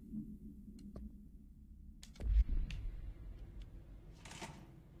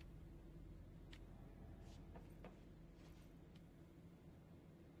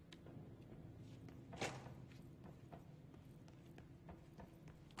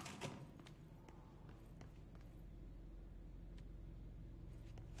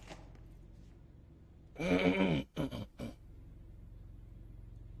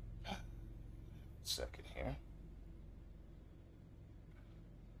 Second here.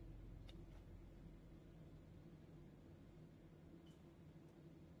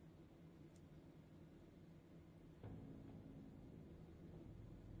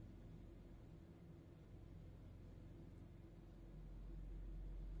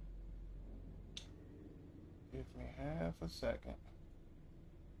 Give me half a second.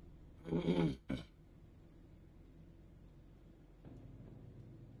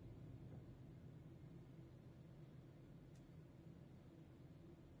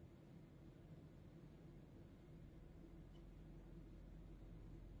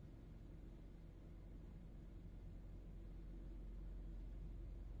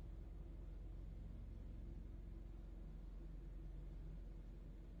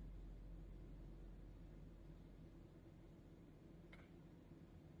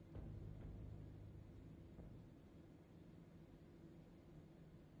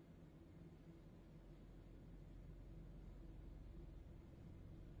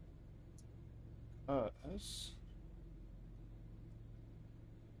 This.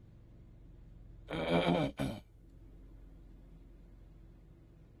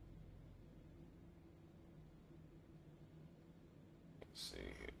 Let's see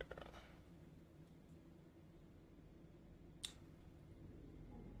here.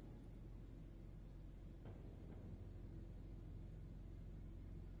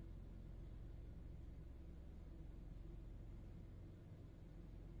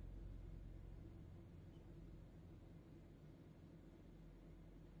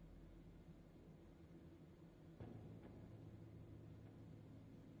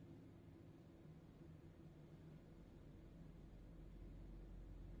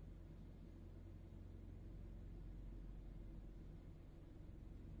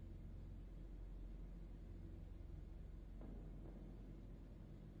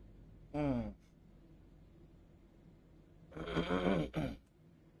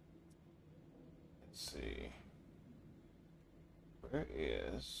 Let's see. Where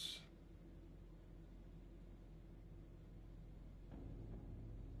is...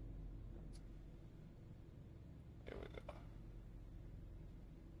 Here we go.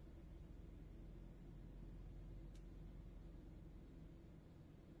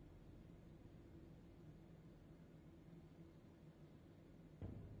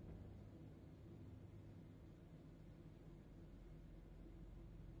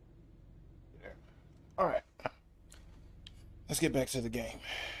 There. All right. Let's get back to the game.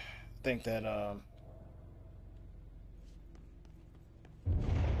 I think that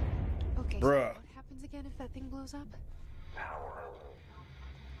Okay, so bruh. what happens again if that thing blows up? Power.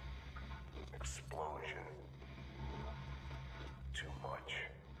 Explosion. Too much.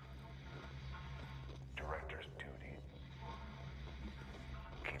 Director's duty.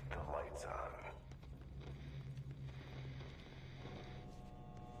 Keep the lights on.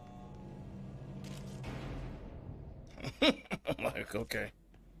 Like, okay.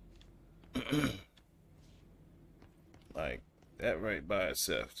 Like, that right by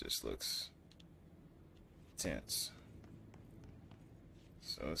itself just looks tense.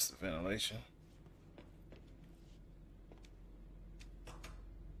 So it's the ventilation.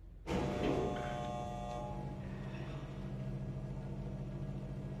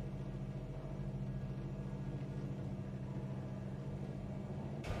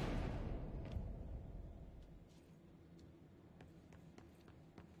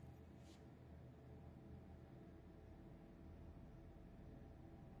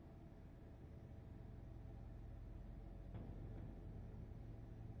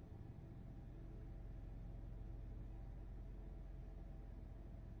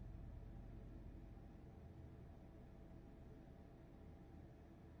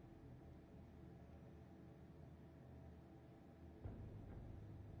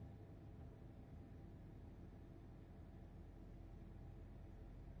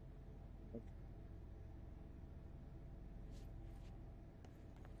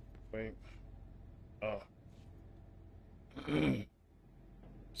 Wait. Oh.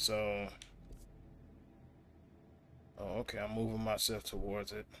 So. Oh, okay. I'm moving myself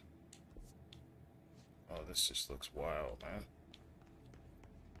towards it. Oh, this just looks wild, man.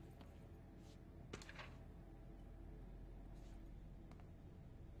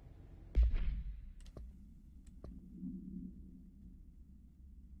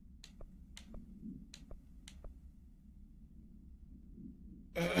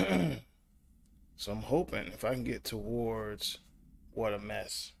 So I'm hoping if I can get towards what a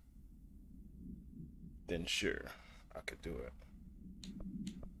mess, then sure, I could do it.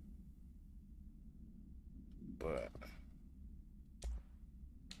 But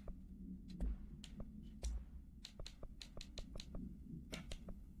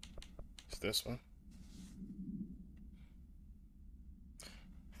it's this one.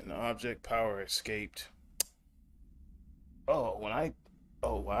 And the object power escaped. Oh,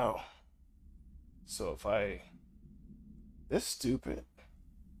 oh wow. So if this stupid.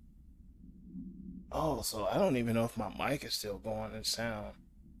 Oh, so I don't even know if my mic is still going in sound.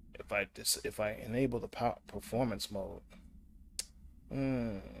 If I enable the performance mode.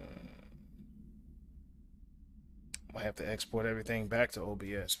 Might have to export everything back to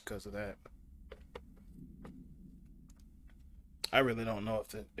OBS because of that. I really don't know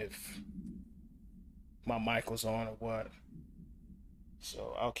if my mic was on or what.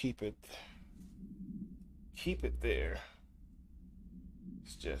 So I'll keep it there.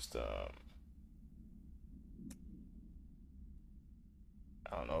 It's just I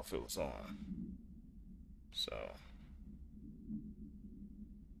don't know if it was on. So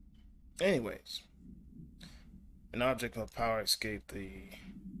anyways, an object of power escaped the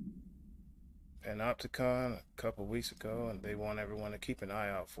Panopticon a couple weeks ago, and they want everyone to keep an eye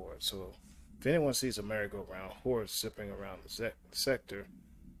out for it. So if anyone sees a merry-go-round horse zipping around the sector,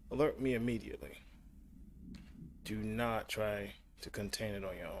 alert me immediately. Do not try to contain it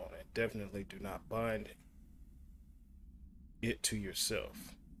on your own, and definitely do not bind it to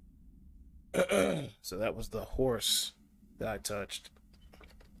yourself. So that was the horse that I touched.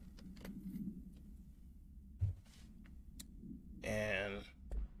 And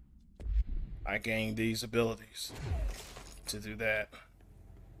I gained these abilities to do that.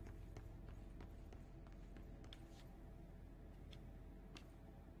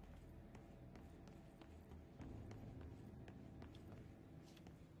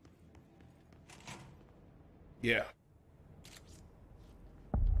 Yeah.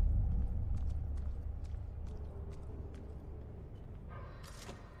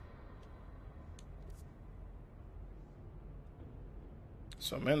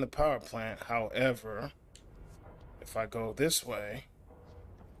 So I'm in the power plant. However, if I go this way,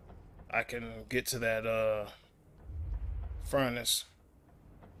 I can get to that furnace,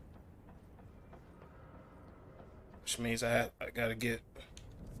 which means I gotta get,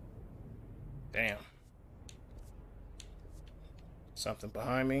 damn, something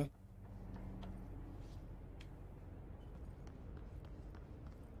behind me.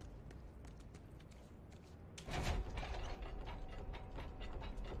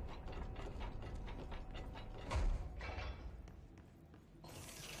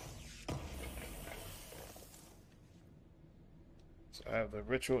 So I have the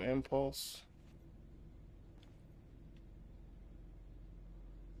ritual impulse.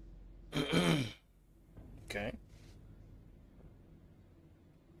 Okay.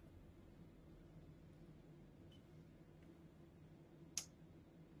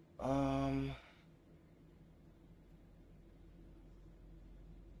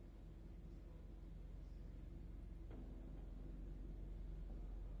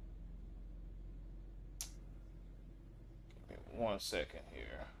 1 second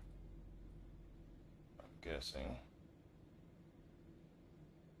here. I'm guessing.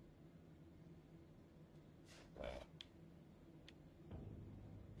 Okay.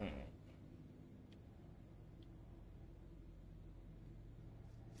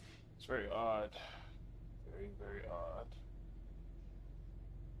 It's very odd. Very, very odd.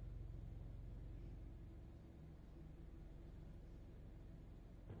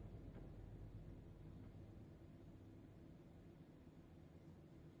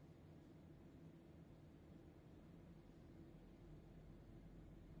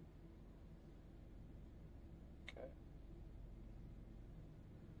 Okay.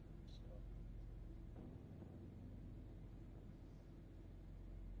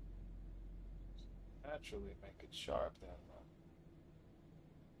 Naturally make it sharp then.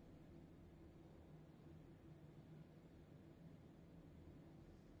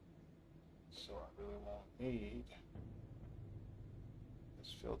 So I really won't need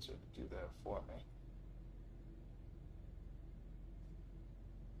this filter to do that for me.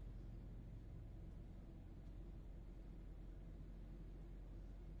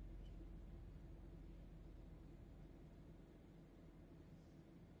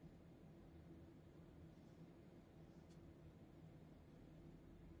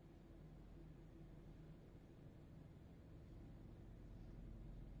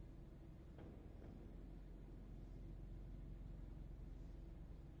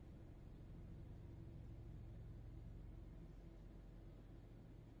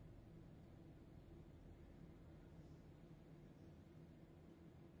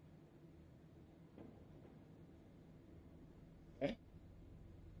 Okay.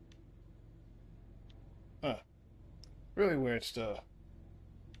 Huh. Really weird stuff.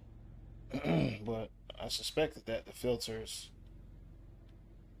 But I suspected that the filters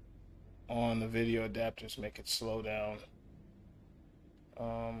on the video adapters make it slow down.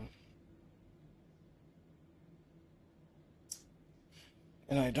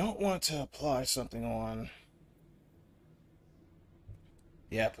 And I don't want to apply something on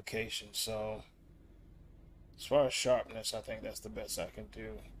the application, so as far as sharpness, I think that's the best I can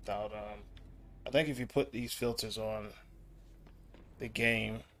do without I think if you put these filters on the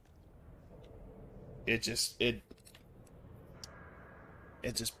game, it just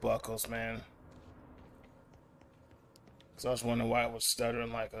buckles, man. So I was wondering why it was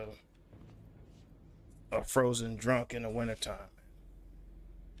stuttering like a frozen drunk in the wintertime.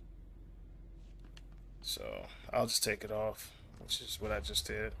 So I'll just take it off, which is what I just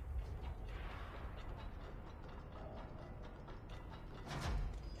did.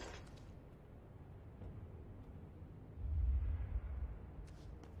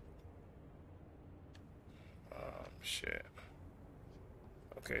 Shit.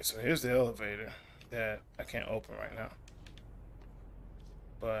 Okay, so here's the elevator that I can't open right now.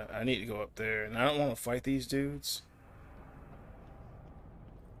 But I need to go up there, and I don't want to fight these dudes.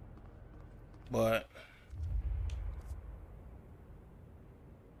 But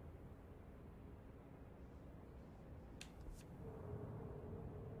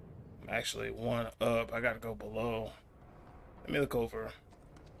I'm actually one up. I gotta go below. Let me look over.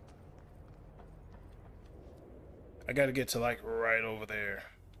 I gotta get to like right over there.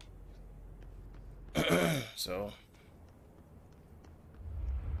 So,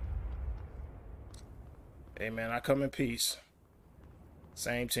 hey man, I come in peace.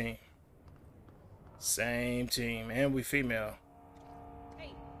 Same team. Same team. And we female.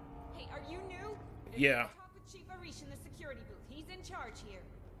 Hey, are you new? Yeah. Talk with Chief Arish in the security booth. He's in charge here.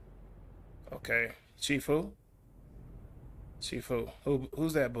 Okay. Chief who? Chief who?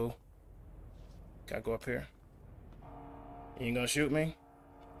 Who's that, boo? Gotta go up here. You ain't gonna shoot me?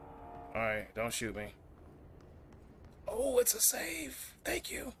 Alright, don't shoot me. Oh, it's a save. Thank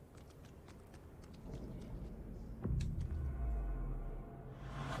you.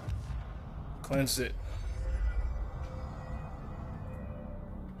 Cleanse it.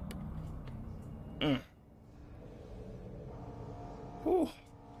 Whew.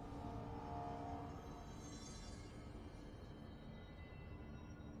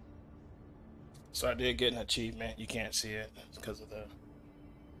 So I did get an achievement. You can't see it because of the...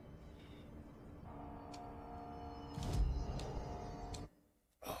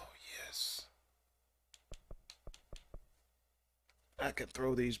 Oh, yes. I can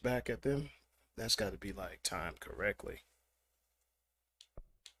throw these back at them. That's got to be like timed correctly.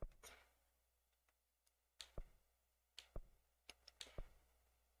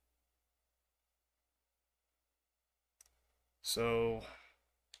 So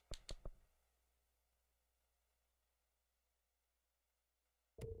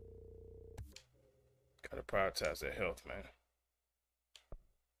gotta prioritize their health, man.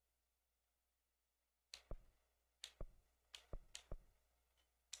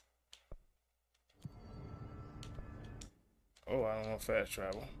 Oh, I don't want fast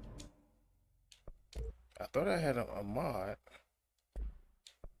travel. I thought I had a mod.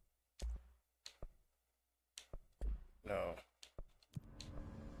 No.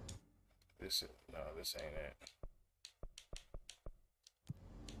 This ain't it.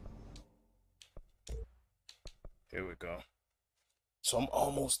 Here we go. So I'm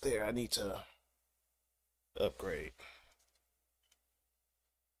almost there. I need to upgrade.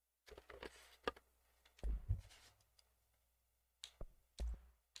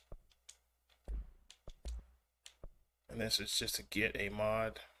 And this is just to get a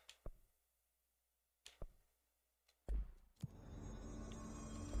mod.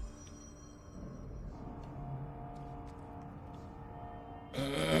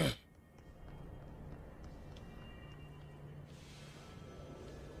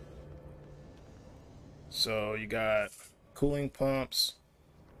 So you got cooling pumps.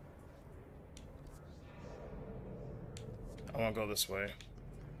 I want to go this way.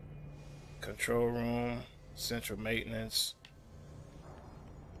 Control room, central maintenance.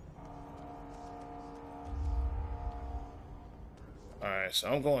 Alright,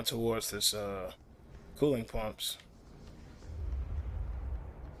 so I'm going towards this cooling pumps.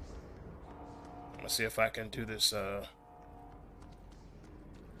 I'm gonna see if I can do this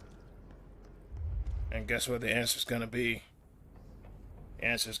and guess what the answer is gonna be? The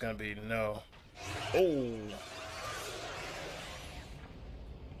answer is gonna be no. Oh.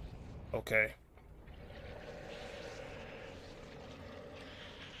 Okay.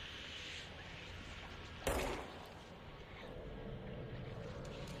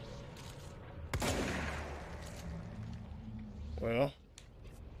 Well,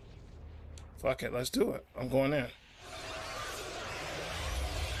 fuck it, let's do it. I'm going in.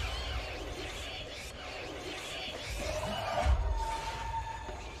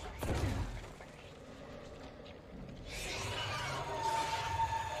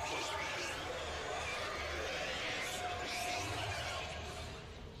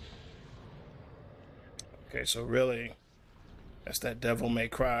 Okay, so really, that's that Devil May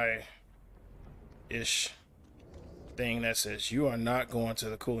Cry-ish thing that says you are not going to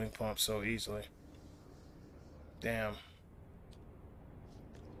the cooling pump so easily. Damn.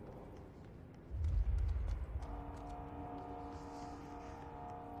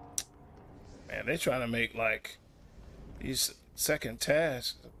 Man, they trying to make like these second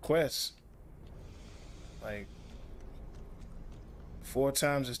tasks, quests, like 4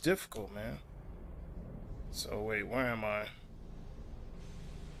 times as difficult, man. So wait, where am I?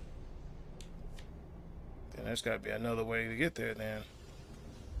 Then there's got to be another way to get there then.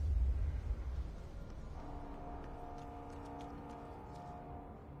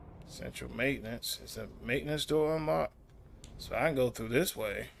 Central maintenance. Is the maintenance door unlocked? So I can go through this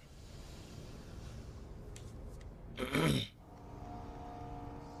way.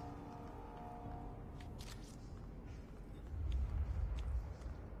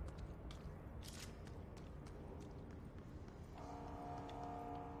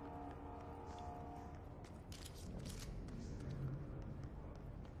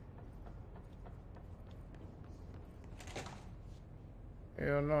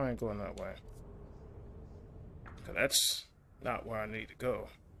 Hell no, I ain't going that way. 'Cause that's not where I need to go.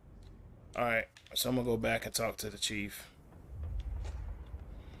 Alright, so I'm gonna go back and talk to the chief.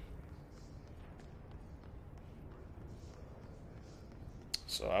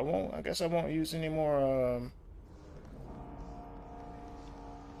 So I guess I won't use any more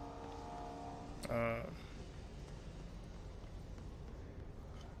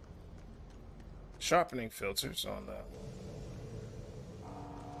sharpening filters on the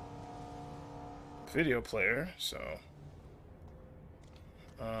video player, so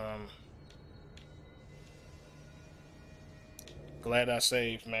glad I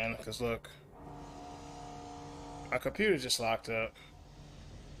saved, man, because look, my computer just locked up.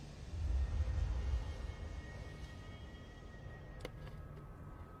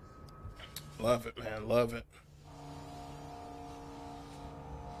 Love it, man, love it.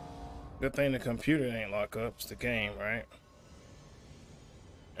 Good thing the computer ain't locked up, it's the game, right?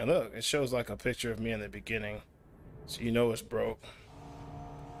 And look, it shows like a picture of me in the beginning, so you know it's broke.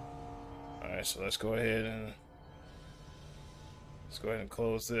 Alright, so let's go ahead and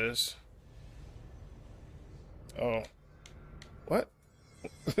close this. Oh. What?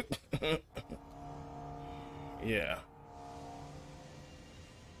 Yeah.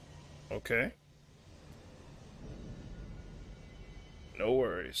 Okay. No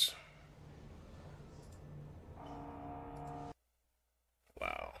worries.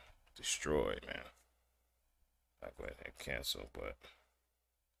 Wow. Destroyed, man. I'll go ahead and cancel, but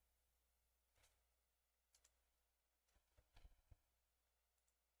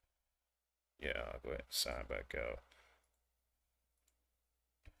I'll go ahead and sign back out.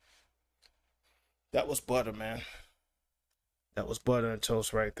 That was butter, man. That was butter and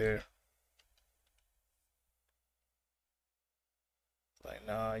toast right there. Like,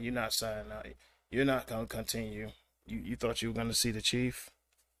 nah, you're not signing out. You're not gonna continue. You thought you were gonna see the chief?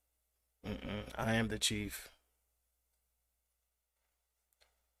 I am the chief.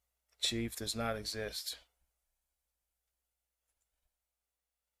 Chief does not exist.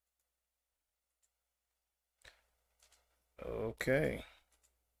 Okay.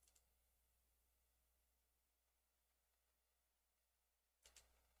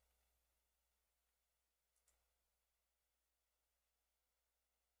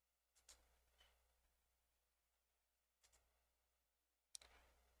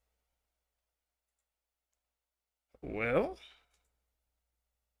 Well,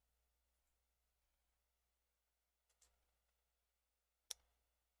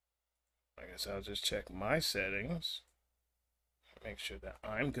 I guess I'll just check my settings. Make sure that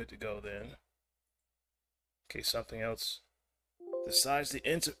I'm good to go then. In case something else decides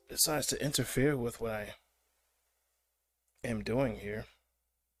to interfere with what I am doing here.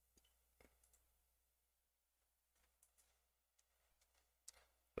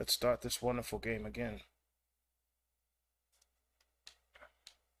 Let's start this wonderful game again.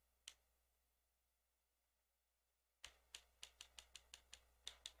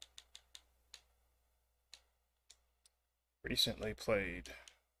 Recently played.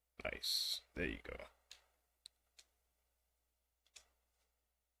 Nice. There you go.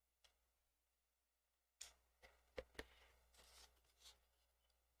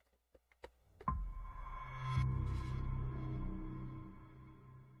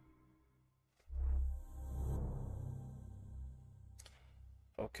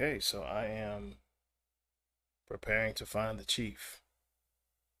 Okay, so I am preparing to find the chief.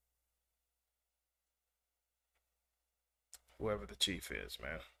 Whoever the chief is,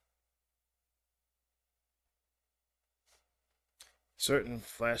 man. Certain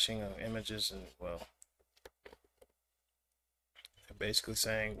flashing of images and, well, basically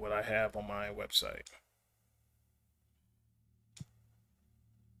saying what I have on my website.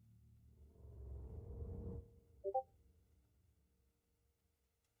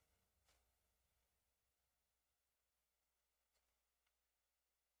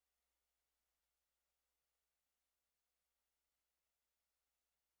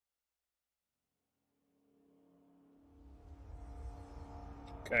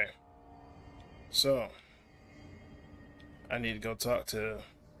 Okay, so I need to go talk to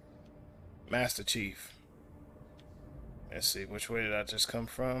Master Chief. Let's see, which way did I just come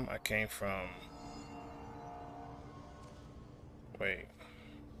from? I came from... Wait.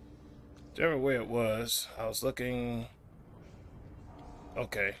 Whichever way it was, I was looking...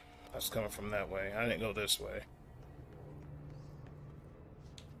 Okay, I was coming from that way. I didn't go this way.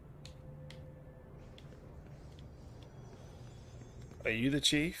 Are you the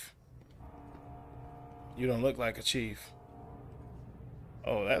chief? You don't look like a chief.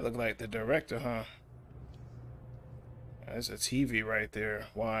 Oh, that looked like the director, huh? There's a TV right there.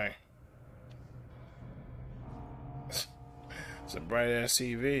 Why? It's a bright ass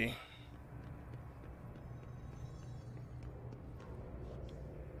TV.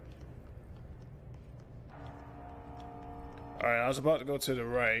 Alright, I was about to go to the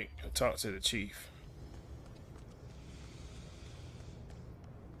right and talk to the chief.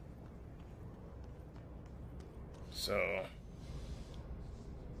 So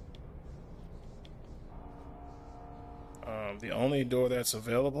the only door that's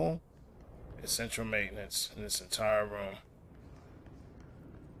available is central maintenance in this entire room.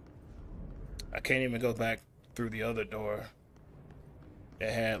 I can't even go back through the other door.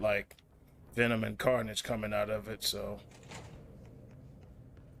 It had like venom and carnage coming out of it, so.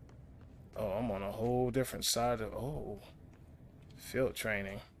 Oh, I'm on a whole different side of, oh, field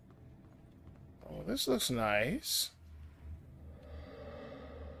training. Oh, this looks nice.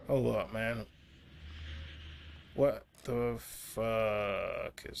 Hold up, man. What the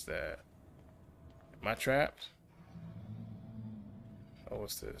fuck is that? Am I trapped? Oh,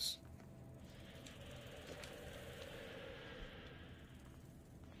 what's this?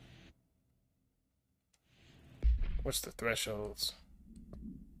 What's the thresholds?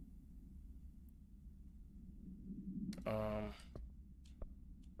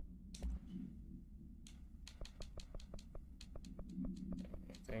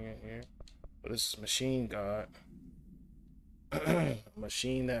 Anything in here? Well, this is Machine God.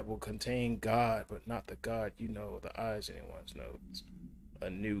 Machine that will contain God, but not the God you know, the eyes anyone knows. A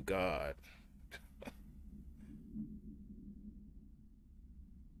new God.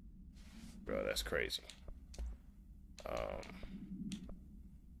 Bro, that's crazy.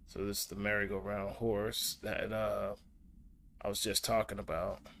 So this is the merry-go-round horse that I was just talking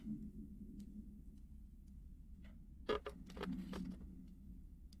about.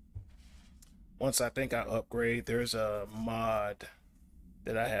 Once I think I upgrade, there's a mod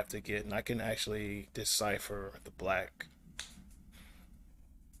that I have to get, and I can actually decipher the black.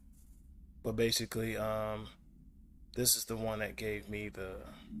 But basically, this is the one that gave me the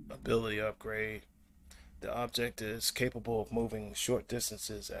ability upgrade. The object is capable of moving short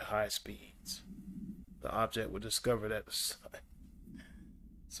distances at high speeds. The object will discover that the sun.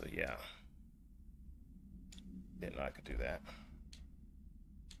 So yeah, didn't know I could do that.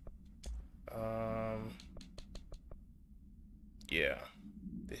 Yeah,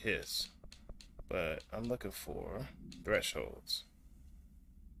 the hiss. But I'm looking for thresholds.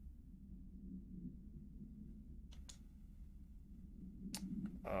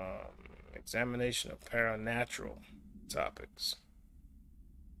 Examination of paranatural topics.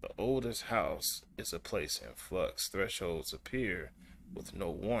 The oldest house is a place in flux. Thresholds appear with no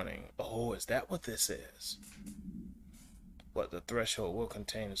warning. Oh, is that what this is? What the threshold will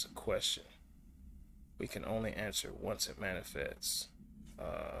contain is a question. We can only answer once it manifests.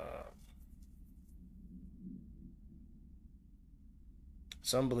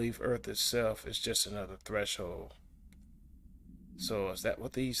 Some believe Earth itself is just another threshold. So is that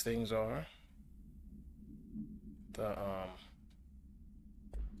what these things are?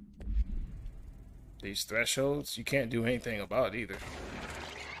 These thresholds, you can't do anything about either.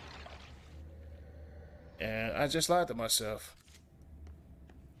 And I just lied to myself.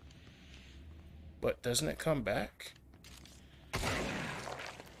 But doesn't it come back?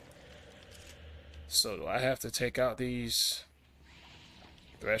 So do I have to take out these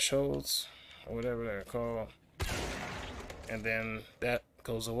thresholds or whatever they're called? And then that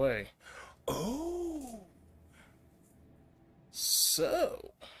goes away. Oh.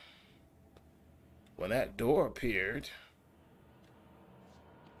 So when that door appeared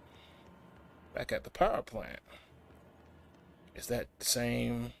back at the power plant, is that the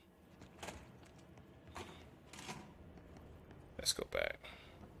same? Let's go back.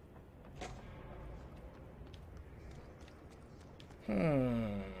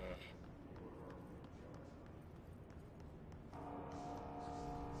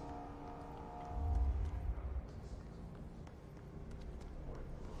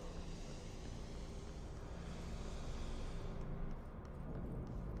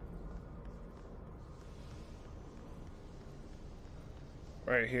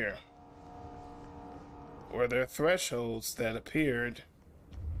 Right here. Were there thresholds that appeared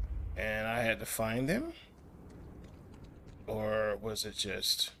and I had to find them? Or was it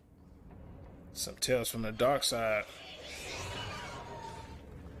just some tales from the dark side?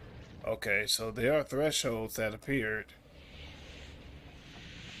 Okay, so there are thresholds that appeared.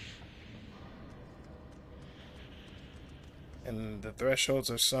 And the thresholds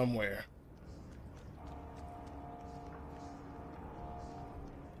are somewhere.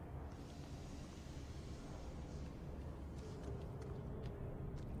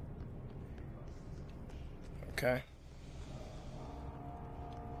 Okay.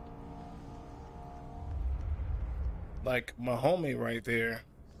 Like my homie right there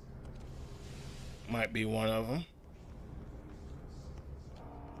might be one of them.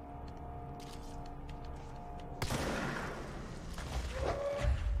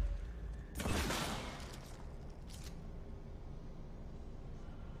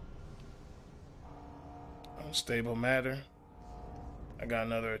 Unstable matter. I got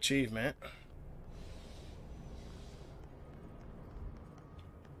another achievement.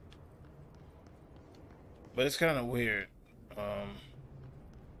 But it's kind of weird.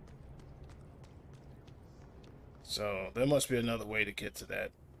 So there must be another way to get to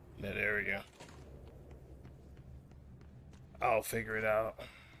that area. I'll figure it out.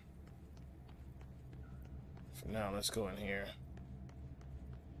 For now, let's go in here.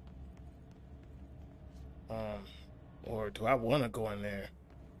 Or do I want to go in there?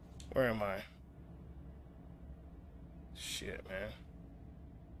 Where am I? Shit, man.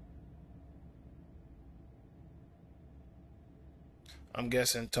 I'm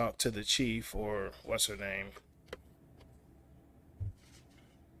guessing talk to the chief, or what's her name.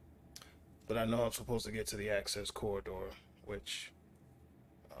 But I know I'm supposed to get to the access corridor, which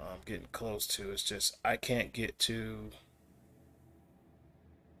I'm getting close to. It's just I can't get to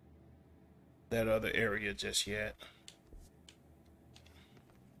that other area just yet.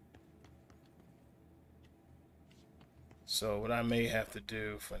 So what I may have to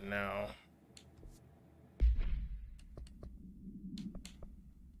do for now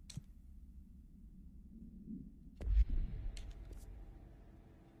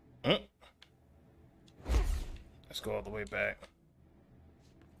go all the way back.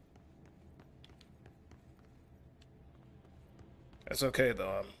 That's okay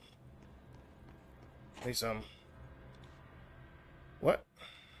though. At least what?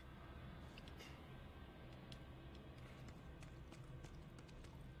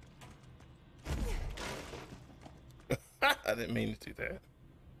 I didn't mean to do that.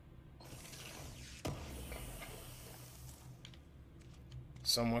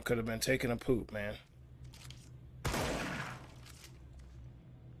 Someone could have been taking a poop, man.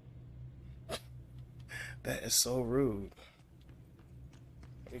 That is so rude.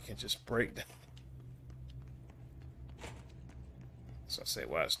 We can just break that. So I say,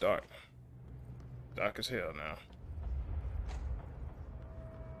 why it's dark. Dark as hell now.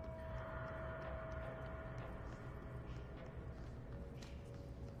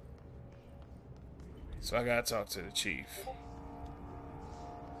 So I gotta talk to the chief.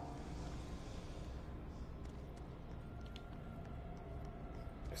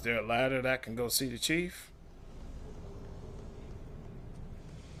 Is there a ladder that can go see the chief?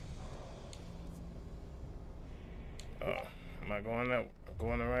 Oh, am I going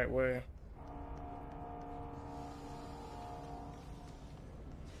the right way?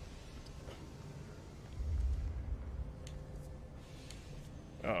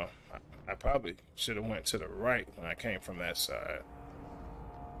 Oh, I probably should have went to the right when I came from that side.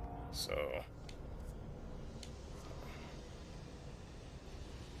 So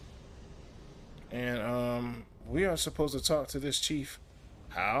and we are supposed to talk to this chief.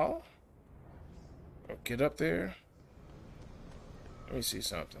 How? Or get up there? Let me see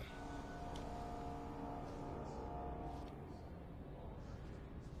something.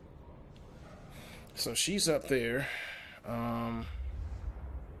 So she's up there.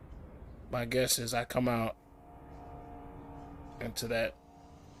 My guess is I come out into that.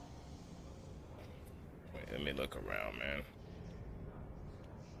 Wait, let me look around, man.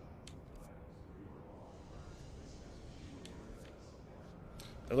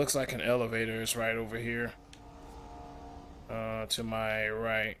 It looks like an elevator is right over here. To my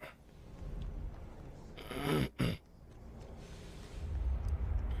right.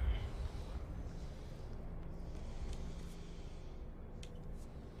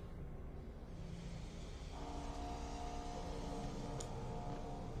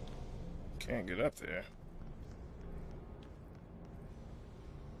 Can't get up there.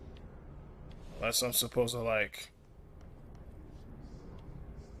 Unless I'm supposed to like...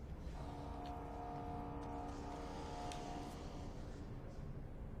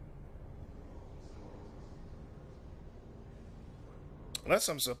 Unless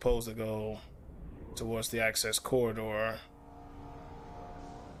I'm supposed to go towards the access corridor.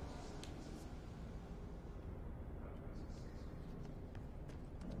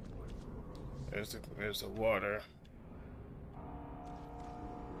 There's the water.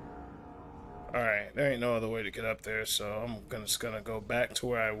 Alright, there ain't no other way to get up there, so I'm just gonna go back to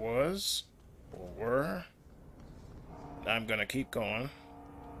where I was. Or were. I'm gonna keep going.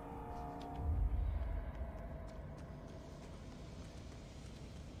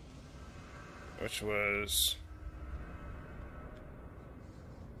 Which was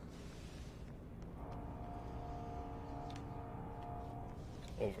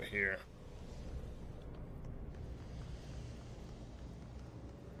over here.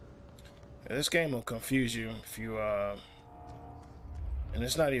 And this game will confuse you if you and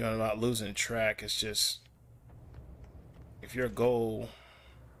it's not even about losing track, it's just if your goal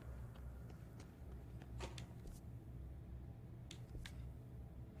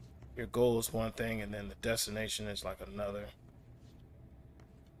is one thing and then the destination is like another.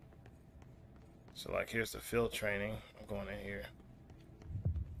 So like here's the field training. I'm going in here.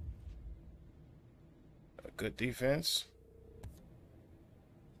 A good defense.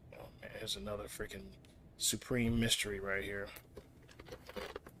 Oh man, here's another freaking supreme mystery right here.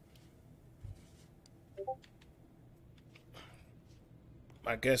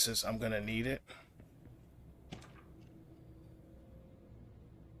 My guess is I'm gonna need it.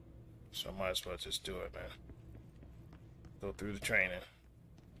 So I might as well just do it, man. Go through the training.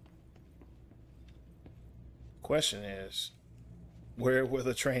 Question is, where will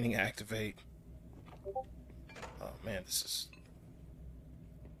the training activate? Oh man, this is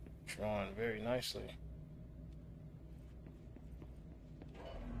drawn very nicely.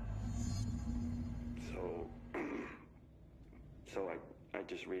 So I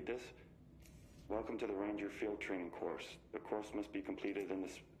just read this. Welcome to the Ranger Field Training course. The course must be completed in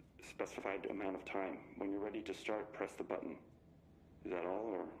this specified amount of time. When you're ready to start, press the button. Is that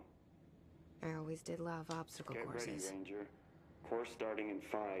all, or? I always did love obstacle courses. Get ready, Ranger. Course starting in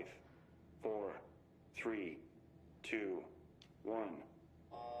 5, 4, 3, 2, 1,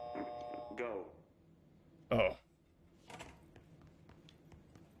 go. Oh.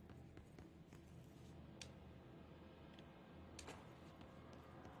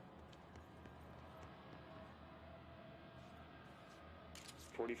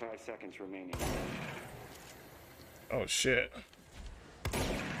 "45 seconds remaining." Oh shit.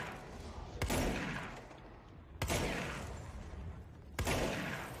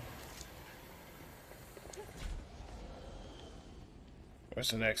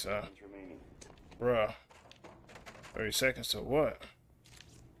 What's the next Remaining. Bruh. 30 seconds to what?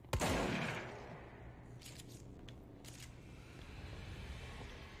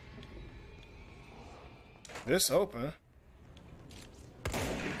 This open.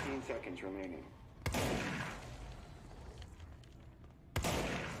 15 seconds remaining.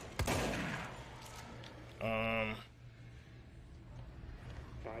 Um.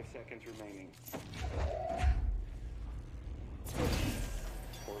 5 seconds remaining.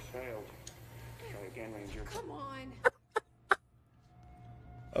 Course failed. Try again, Ranger. Come on.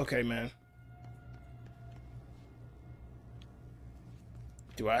 Okay, man.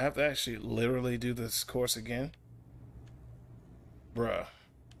 Do I have to actually literally do this course again? Bruh.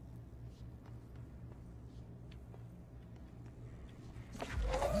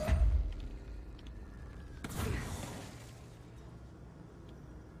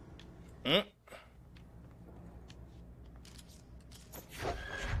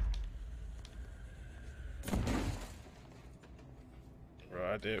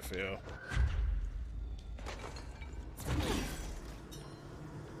 Bro, I did fail.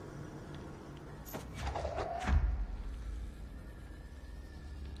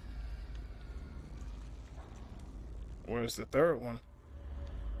 Where's the third one?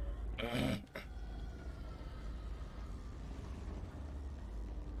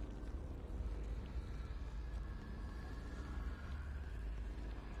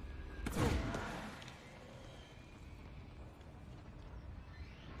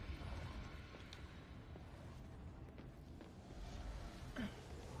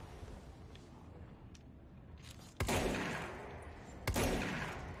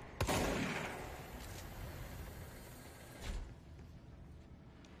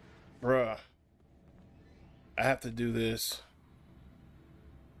 Bruh, I have to do this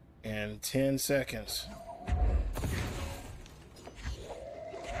in 10 seconds.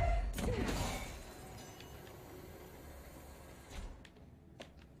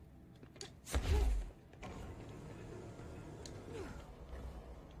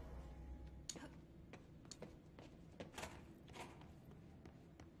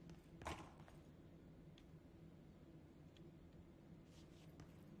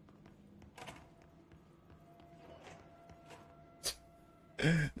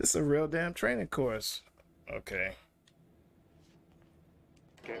 This is a real damn training course. Okay.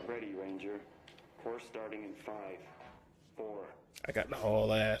 Get ready, Ranger. Course starting in 5, 4. I got the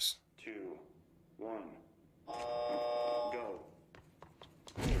whole ass. 2, 1. Go.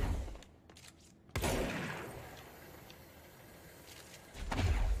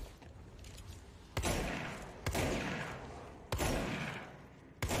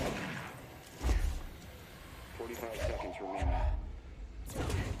 Seconds remaining.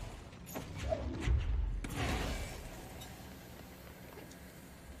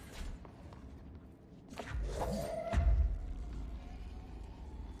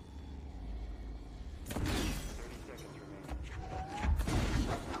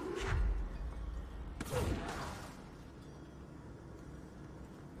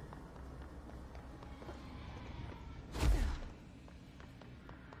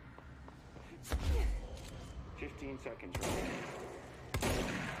 Seconds remaining.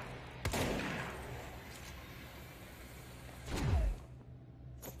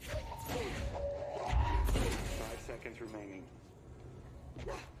 5 seconds remaining.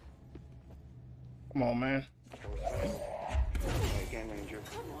 Come on, man. Again, Ranger.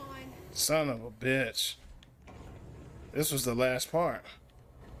 Come on. Son of a bitch. This was the last part.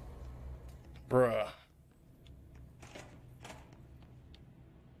 Bruh.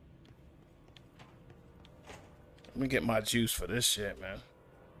 Let me get my juice for this shit, man.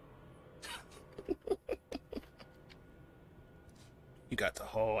 You got the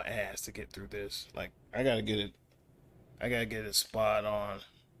whole ass to get through this. Like, I gotta get it spot on.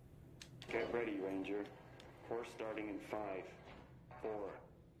 Get ready, Ranger. Course starting in 5, 4,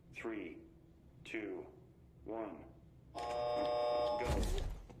 3, 2, 1. Go.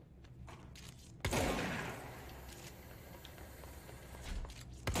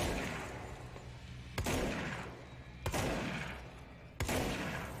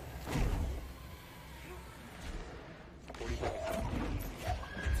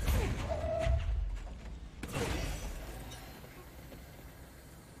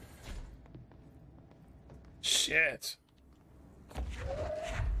 shit.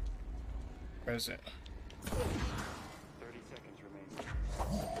 Where is it? 30 seconds remaining.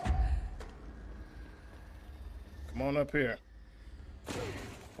 Come on up here.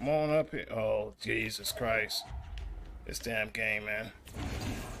 Come on up here. Oh, Jesus Christ. This damn game, man.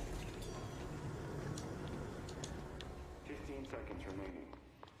 15 seconds remaining.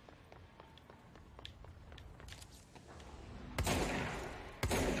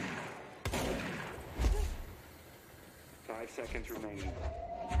 5 seconds remaining.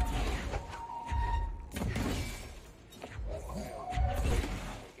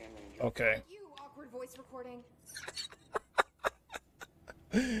 Okay. You awkward voice recording.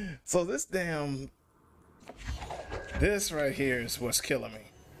 So this right here is what's killing me.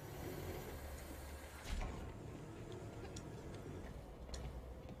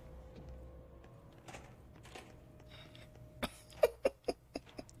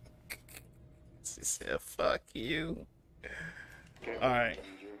 She said, fuck you. Get All ready, right.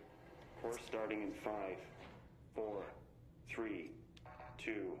 Ranger. Course starting in 5, 4, 3,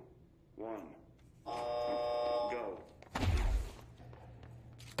 2, 1. Go.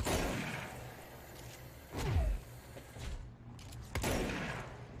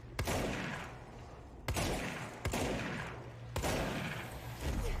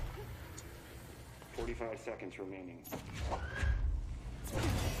 Forty-five seconds remaining.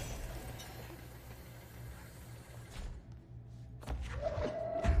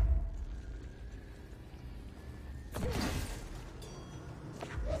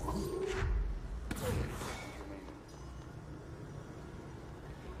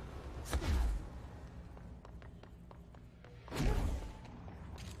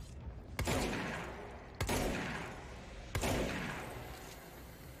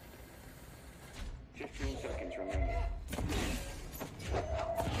 Seconds remaining.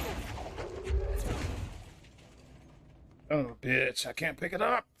 Oh, bitch. I can't pick it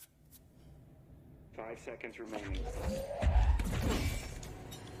up. 5 seconds remaining.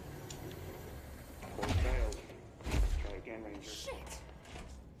 Course failed. Try again, Ranger. Shit.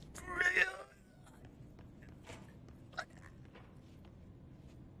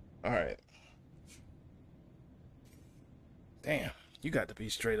 All right. Damn. You got to be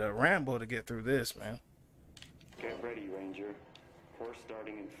straight up Rambo to get through this, man. Get ready, Ranger. Course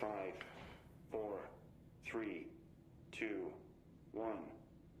starting in 5, 4, 3, 2, 1.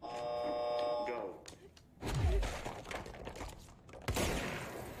 Go.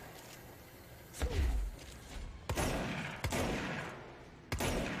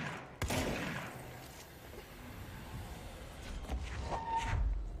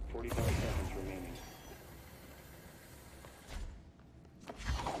 Seconds remaining.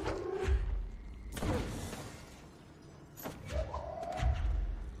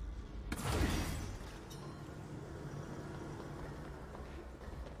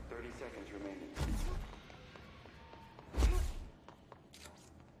 30 seconds remaining.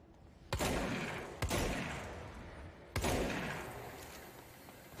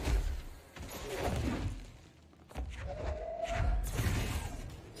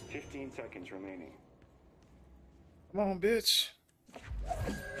 Seconds remaining. Come on, bitch.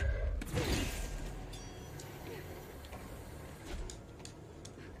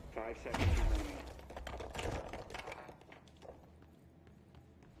 5 seconds remaining.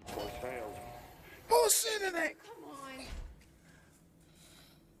 Course failed. Bullshit in it. Come on.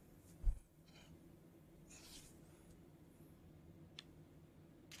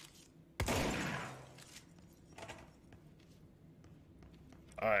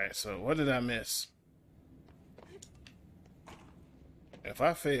 All right, so what did I miss? If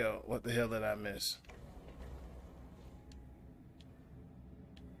I fail, what the hell did I miss?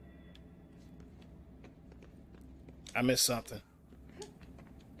 I missed something.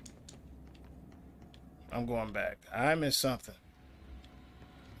 I'm going back. I missed something.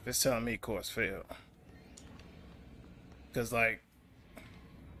 It's telling me course failed. Because, like,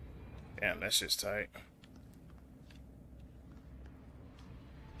 damn, that shit's tight.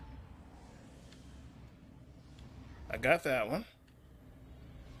 I got that one.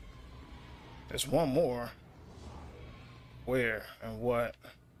 There's one more. Where and what?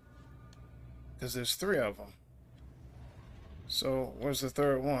 Because there's 3 of them. So, where's the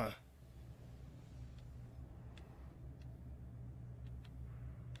 3rd one?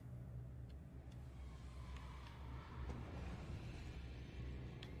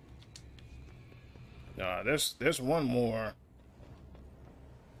 No, there's one more.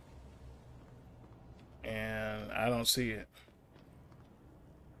 And I don't see it.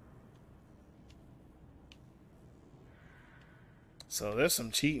 So there's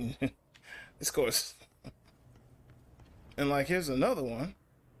some cheating. This course. And like, here's another one.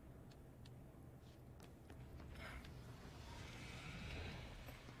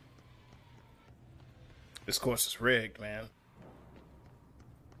 This course is rigged, man.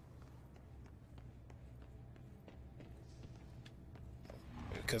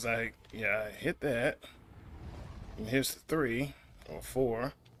 Because I hit that. And here's the 3 or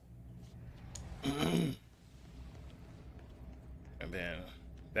 4. And then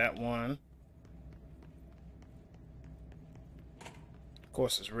that one. Of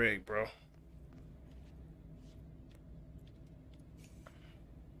course, it's rigged, bro.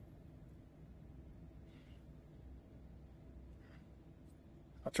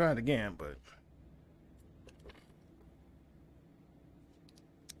 I'll try it again, but it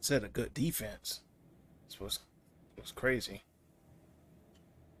said a good defense. This was crazy.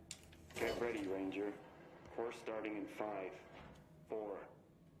 Get ready, Ranger. Course starting in 5, 4,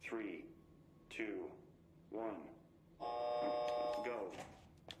 3, 2, 1. Go.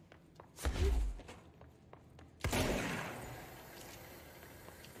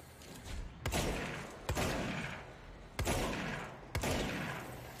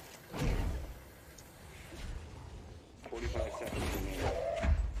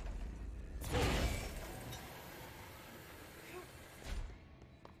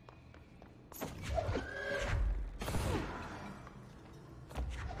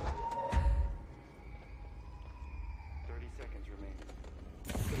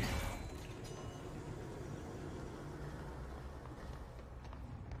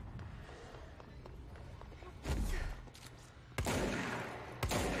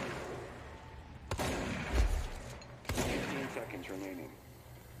 Remaining.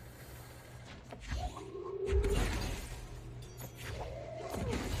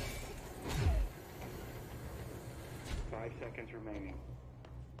 5 seconds remaining.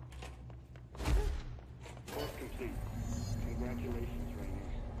 Course complete. Congratulations, Ranger.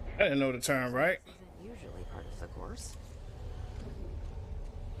 I didn't know the turn right. Isn't usually part of the course.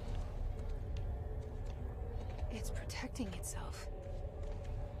 It's protecting itself.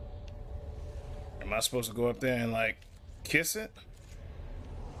 Am I supposed to go up there and like kiss it?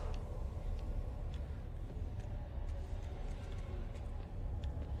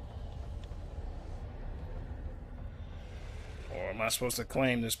 Or am I supposed to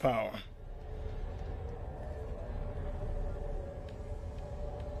claim this power?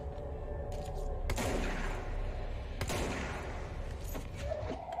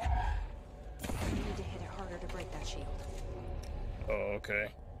 You need to hit it harder to break that shield. Oh, okay.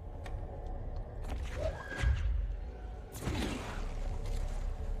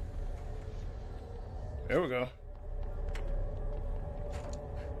 There we go.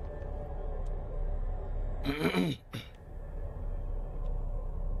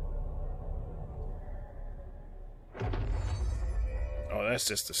 Oh, that's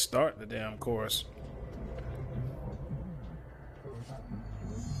just to start the damn course.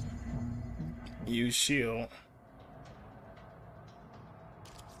 Use shield.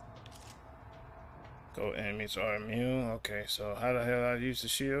 Go enemies are immune. Okay, so how the hell I use the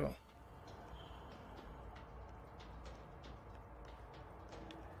shield?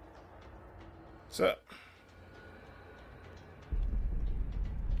 What's up?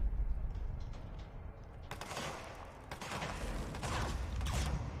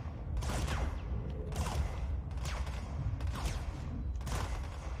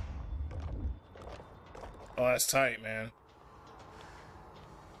 Oh, that's tight, man.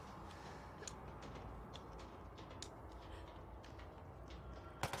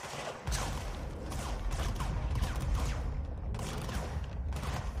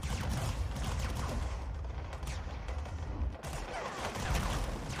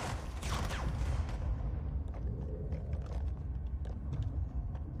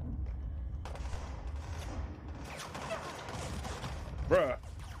 Bruh,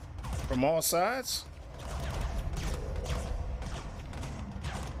 from all sides?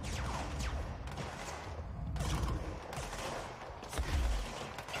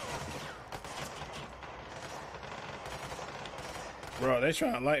 Bro, they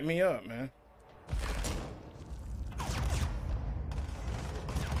trying to light me up, man.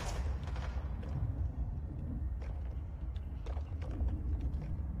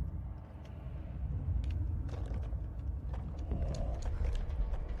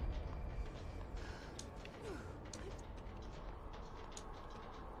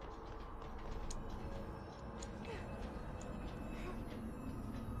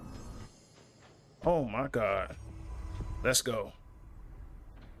 Oh my God. Let's go.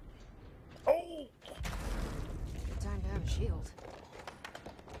 Oh! Good time to have a shield.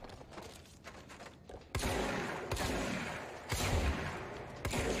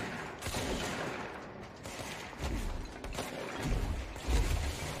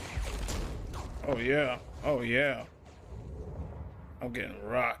 Oh yeah. Oh yeah. I'm getting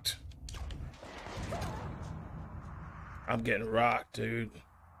rocked. I'm getting rocked, dude.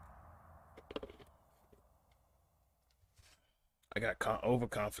 I got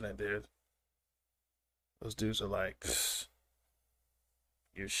overconfident there. Those dudes are like, pfft,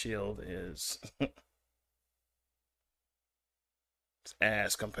 your shield is it's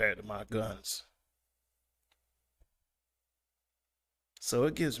ass compared to my guns. So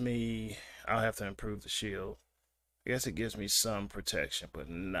it gives me, I'll have to improve the shield. I guess it gives me some protection, but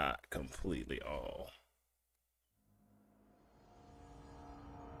not completely all.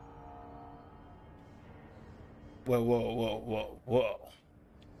 Whoa, whoa, whoa, whoa, whoa.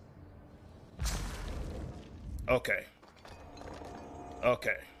 Okay.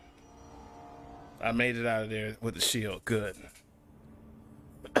 Okay. I made it out of there with the shield. Good.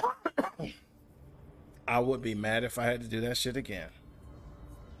 I would be mad if I had to do that shit again.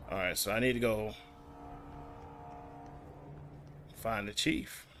 Alright, so I need to go find the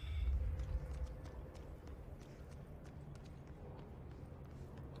chief.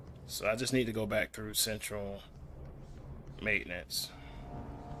 So I just need to go back through central maintenance.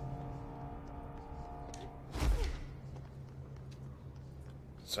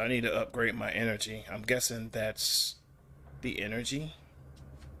 So I need to upgrade my energy. I'm guessing that's the energy.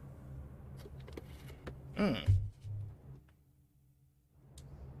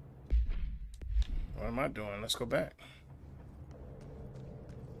 What am I doing? Let's go back.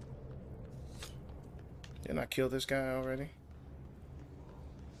 Didn't I kill this guy already?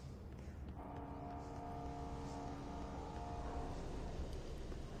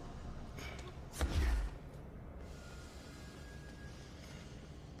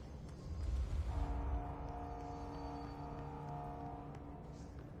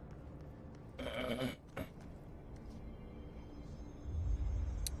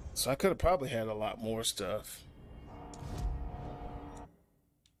 So I could have probably had a lot more stuff.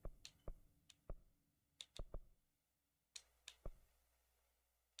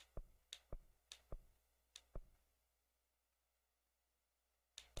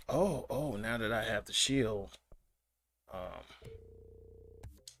 Oh, now that I have the shield.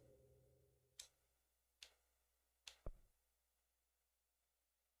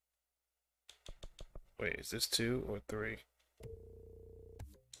 Wait, is this 2 or 3?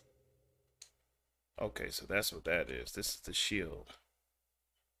 Okay, so that's what that is. This is the shield.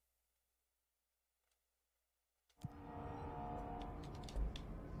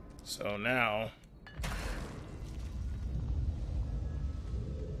 So now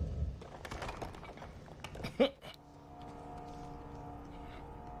now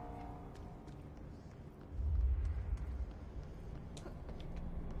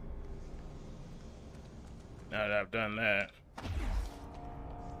that I've done that,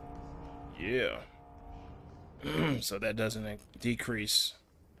 yeah. So that doesn't decrease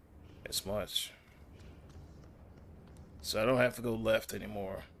as much. So I don't have to go left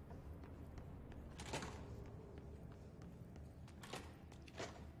anymore.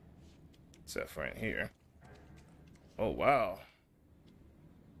 Except for in here. Oh, wow.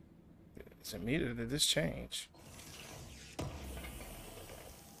 Is it me or did this change? It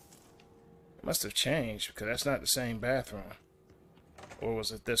must have changed because that's not the same bathroom. Or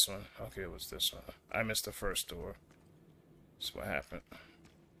was it this one? Okay, it was this one. I missed the first door. That's what happened.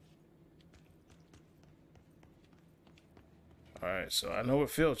 Alright, so I know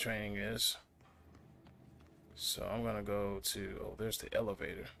what field training is. So I'm gonna go to, oh, there's the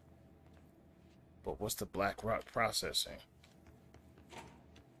elevator. But what's the black rock processing?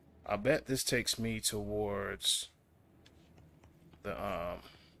 I bet this takes me towards the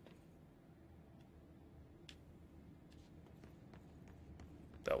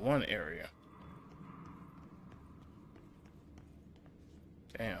that one area.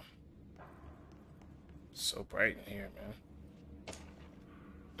 Damn. So bright in here,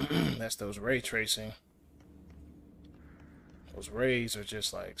 man. That's those ray tracing. Those rays are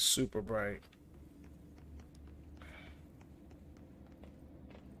just like super bright.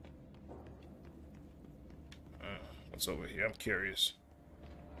 What's over here? I'm curious.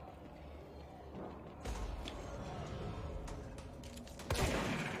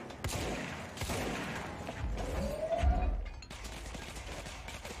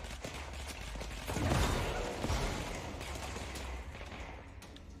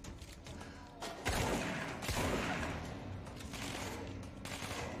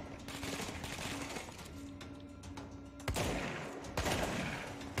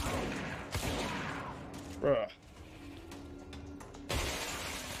 Bruh.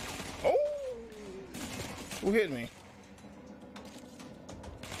 Oh! Who hit me?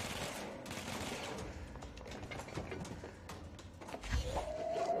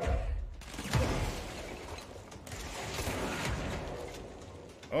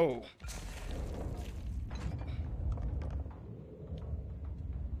 Oh.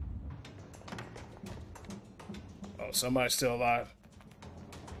 Oh, somebody's still alive.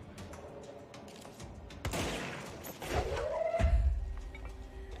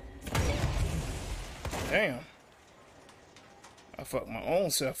 Damn. I fucked my own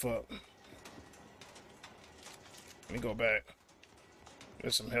self up. Let me go back.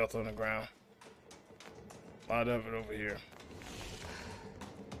 There's some health on the ground. A lot of it over here.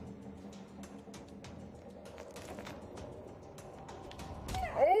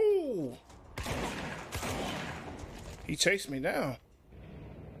 Oh! He chased me down.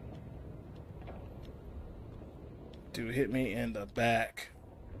 Dude hit me in the back.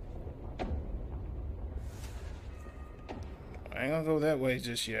 I ain't gonna go that way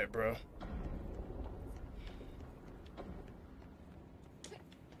just yet, bro.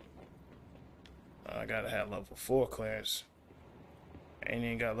 I gotta have level 4 clearance. Ain't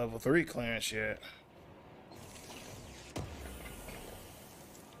even got level 3 clearance yet.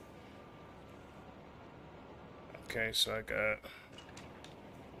 Okay, so I got...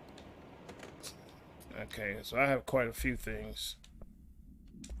 Okay, so I have quite a few things.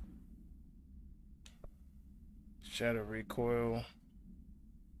 Shadow recoil,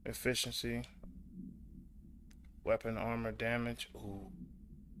 efficiency, weapon armor damage. Ooh.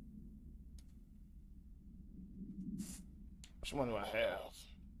 Which one do I have?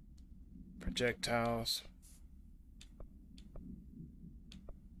 Projectiles.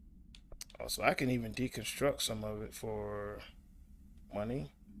 Oh, so I can even deconstruct some of it for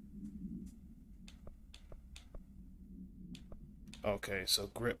money. Okay, so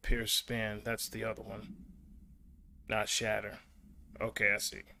grip, pierce, spin. That's the other one. Not shatter. Okay, I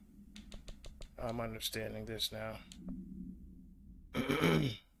see. I'm understanding this now.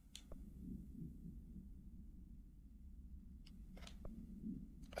 I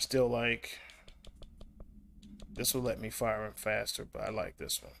still like... This will let me fire him faster, but I like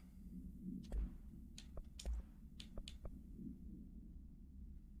this one.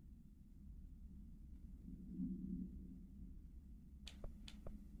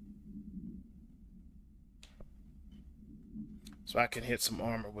 So I can hit some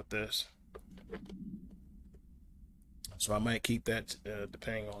armor with this. So I might keep that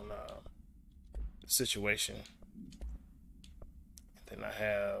depending on the situation. And then I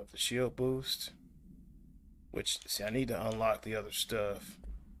have the shield boost, which, see, I need to unlock the other stuff,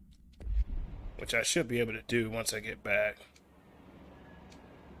 which I should be able to do once I get back.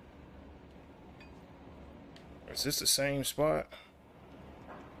 Is this the same spot?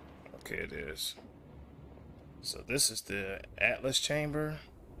 Okay, it is. So this is the Atlas chamber.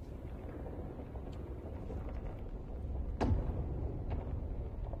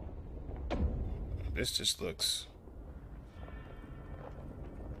 This just looks...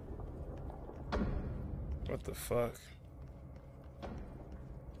 What the fuck?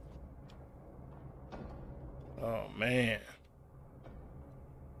 Oh, man.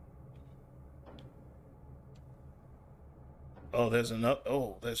 Oh, there's another...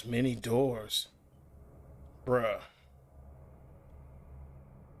 Oh, there's many doors. Bruh.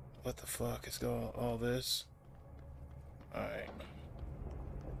 What the fuck is going on? All this? Alright.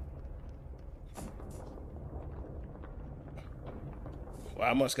 Well,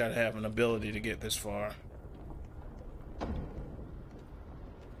 I must gotta have an ability to get this far.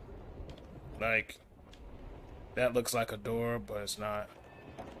 Like, that looks like a door, but it's not.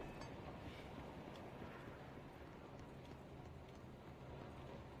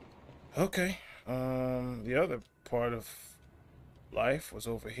 Okay. The other part of life was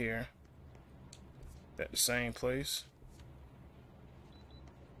over here. At the same place.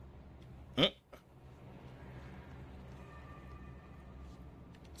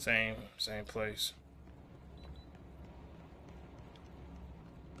 Same place.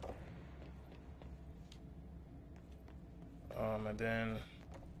 And then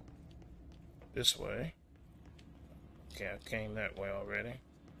this way. Okay, I came that way already.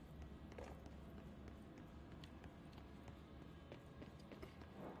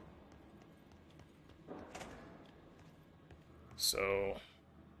 So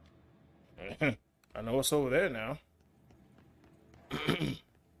I know what's over there now.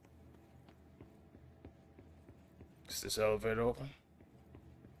 Is this elevator open?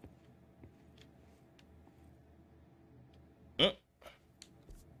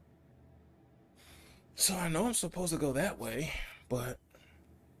 So I know I'm supposed to go that way, but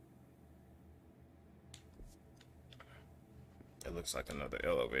it looks like another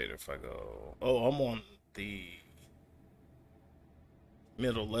elevator if I go. Oh, I'm on the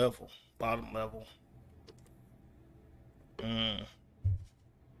middle level, bottom level.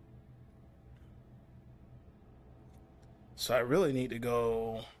 So I really need to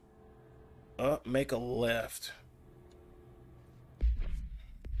go up, make a left.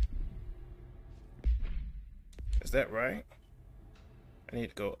 Is that right? I need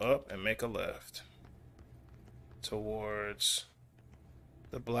to go up and make a left towards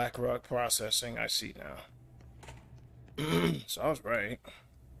the BlackRock processing. I see now. So I was right.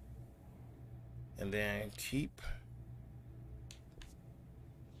 And then keep.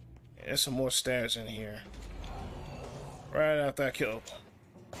 There's some more stairs in here. Right after I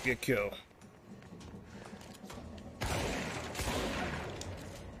get killed.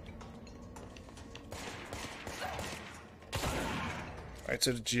 Right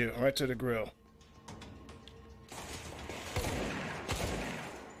to the grill.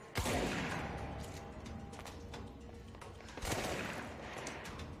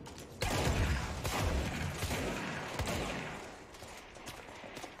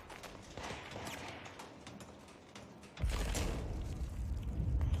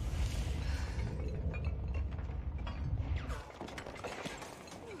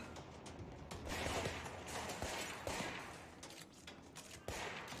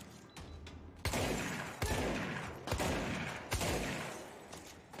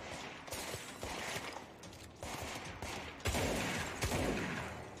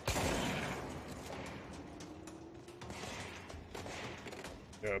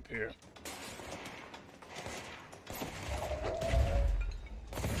 They're up here.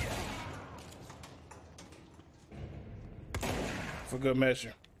 For good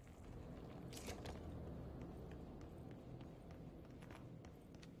measure.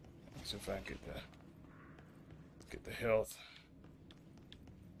 Let's see if I can get the health.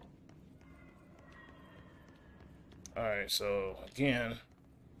 All right, so again,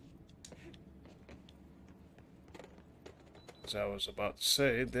 as I was about to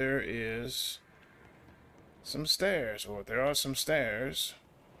say, there is some stairs, or there are some stairs.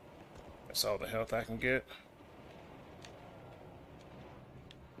 That's all the health I can get.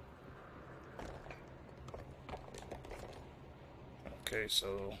 Okay,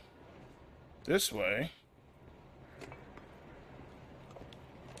 so this way.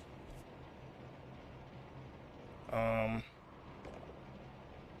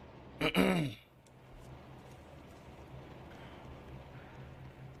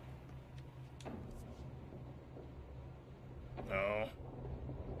 No.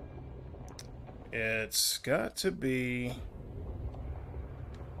 It's got to be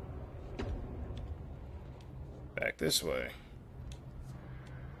back this way.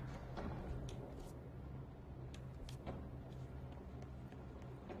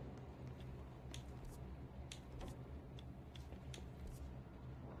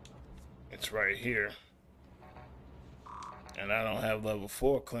 It's right here. And I don't have level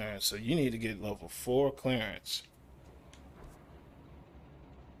 4 clearance, so you need to get level 4 clearance.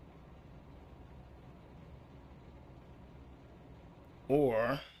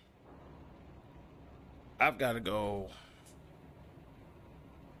 Or I've got to go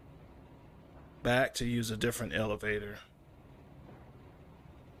back to use a different elevator.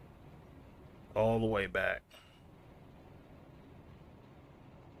 All the way back.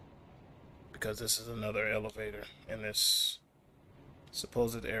 Because this is another elevator in this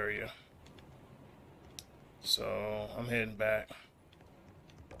supposed area. So I'm heading back.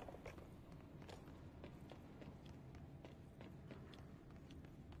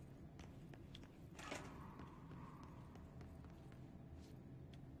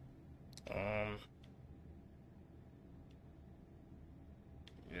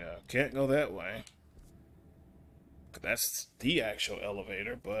 Yeah, can't go that way. That's the actual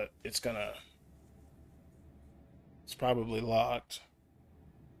elevator, but it's probably locked.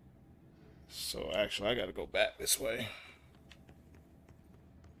 So actually I gotta go back this way.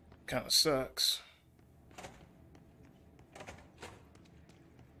 Kind of sucks.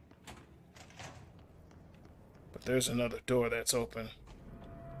 But there's another door that's open.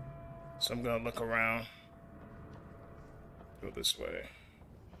 So I'm gonna look around. Go this way.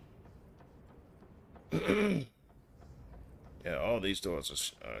 Yeah, all these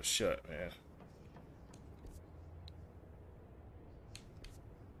doors are shut, man.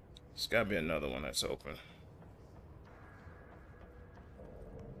 There's gotta be another one that's open.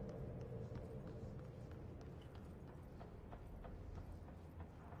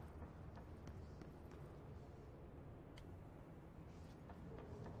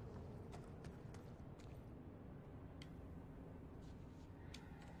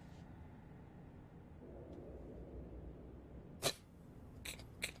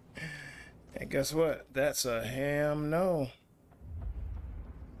 And guess what? That's a ham no.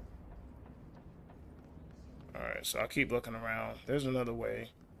 Alright, So I'll keep looking around. There's another way.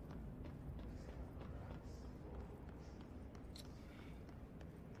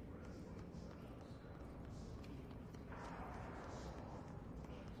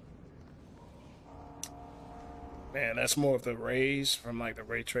 Man, that's more of the rays from like the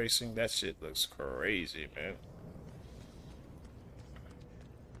ray tracing. That shit looks crazy, man.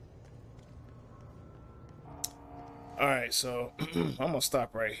 Alright, so I'm gonna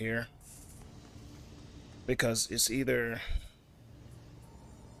stop right here. Because it's either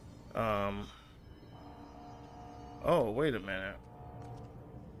oh, wait a minute.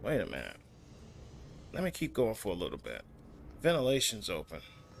 Wait a minute. Let me keep going for a little bit. Ventilation's open.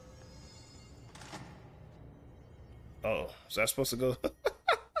 Oh, is that supposed to go?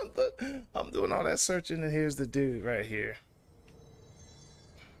 I'm doing all that searching, and here's the dude right here.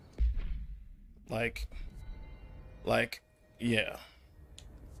 Like, yeah.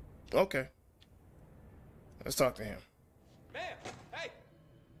 Okay. Let's talk to him. Ma'am, hey!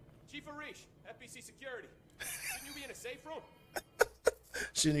 Chief Arish, FBC Security. Shouldn't you be in a safe room?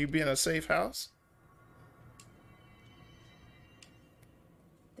 Shouldn't you be in a safe house?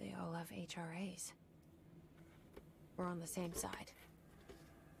 They all have HRAs. We're on the same side.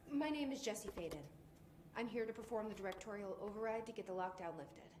 My name is Jesse Faden. I'm here to perform the directorial override to get the lockdown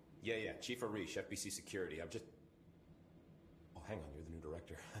lifted. Yeah, Chief Arish, FBC Security. I'm just... Oh, hang on, you're the new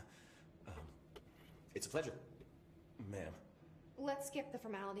director. It's a pleasure, ma'am. Let's skip the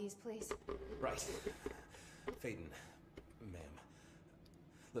formalities, please. Right. Faden, ma'am.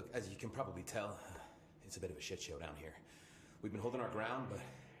 Look, as you can probably tell, it's a bit of a shit show down here. We've been holding our ground, but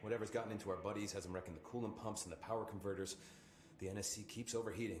whatever's gotten into our buddies has them wrecking the coolant pumps and the power converters. The NSC keeps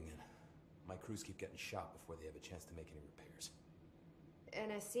overheating, and my crews keep getting shot before they have a chance to make any repairs.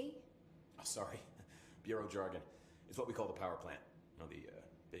 NSC? Oh, sorry. Bureau jargon. It's what we call the power plant. You know, the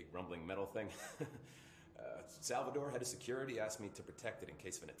big rumbling metal thing? Salvador, head of security, asked me to protect it in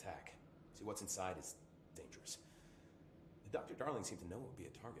case of an attack. See, what's inside is dangerous. Dr. Darling seemed to know it would be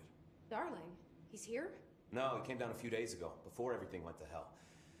a target. Darling? He's here? No, he came down a few days ago, before everything went to hell.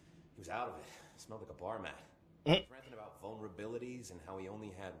 He was out of it. Smelled like a bar mat. He was ranting about vulnerabilities and how he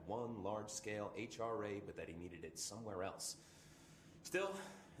only had one large-scale HRA, but that he needed it somewhere else. Still,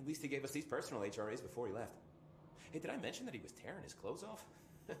 at least he gave us these personal HRAs before he left. Hey, did I mention that he was tearing his clothes off?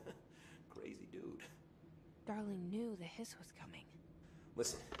 Crazy dude. Darling knew the hiss was coming.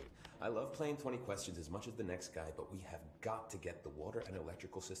 Listen, I love playing 20 questions as much as the next guy, but we have got to get the water and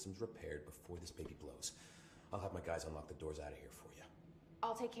electrical systems repaired before this baby blows. I'll have my guys unlock the doors out of here for you.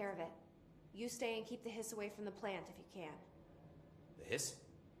 I'll take care of it. You stay and keep the hiss away from the plant if you can. The hiss?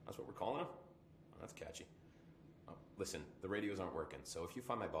 That's what we're calling him? Oh, that's catchy. Oh, listen, the radios aren't working, so if you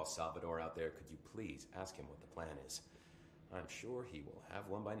find my boss Salvador out there, could you please ask him what the plan is? I'm sure he will have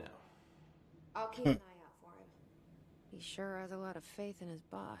one by now. I'll keep an eye out for him. He sure has a lot of faith in his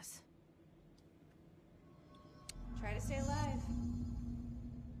boss. Try to stay alive.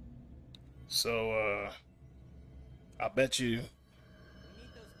 So, I bet you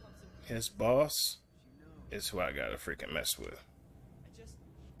his boss is who I gotta freaking mess with.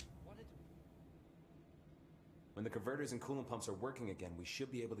 When the converters and coolant pumps are working again, we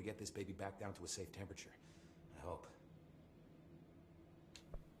should be able to get this baby back down to a safe temperature. I hope.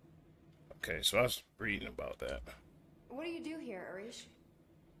 Okay, so I was reading about that. What do you do here, Arish?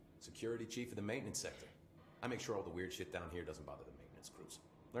 Security chief of the maintenance sector. I make sure all the weird shit down here doesn't bother the maintenance crews.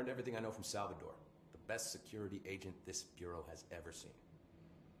 Learned everything I know from Salvador. The best security agent this bureau has ever seen.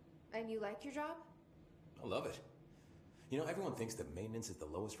 And you like your job? I love it. You know, everyone thinks that maintenance is the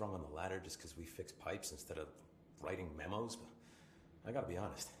lowest rung on the ladder just because we fix pipes instead of writing memos, but I gotta be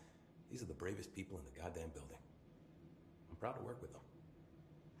honest. These are the bravest people in the goddamn building. I'm proud to work with them.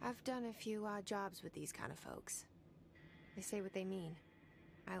 I've done a few odd jobs with these kind of folks. They say what they mean.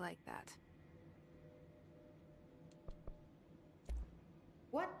 I like that.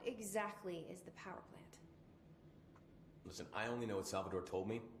 What exactly is the power plant? Listen, I only know what Salvador told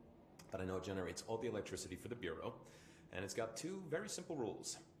me, but I know it generates all the electricity for the Bureau, and it's got two very simple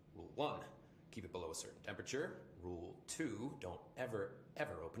rules. Rule 1, keep it below a certain temperature. Rule 2, don't ever,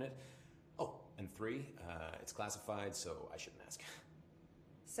 ever open it. Oh, and 3, it's classified, so I shouldn't ask.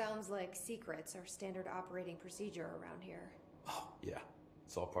 Sounds like secrets are standard operating procedure around here. Oh, yeah.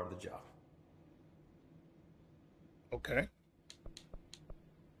 It's all part of the job. Okay.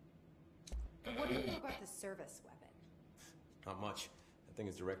 What do you know about the service weapon? Not much. That thing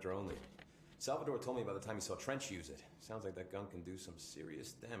is director only. Salvador told me by the time he saw Trench use it. Sounds like that gun can do some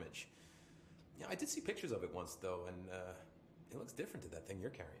serious damage. Yeah, I did see pictures of it once, though, and it looks different to that thing you're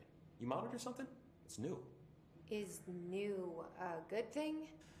carrying. You monitor something? It's new. Is new a good thing?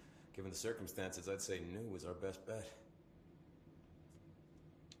 Given the circumstances, I'd say new was our best bet.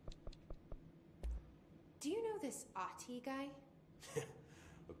 Do you know this Ati guy?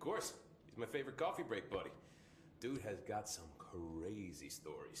 Of course. He's my favorite coffee break buddy. Dude has got some crazy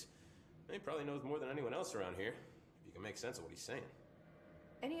stories. He probably knows more than anyone else around here, if you can make sense of what he's saying.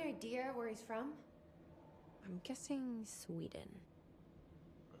 Any idea where he's from? I'm guessing Sweden.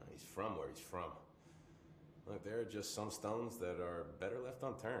 He's from where he's from. Look, there are just some stones that are better left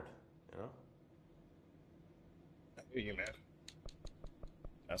unturned, you know? I hear you, man.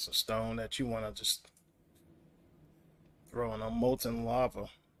 That's a stone that you want to just throw in a molten lava.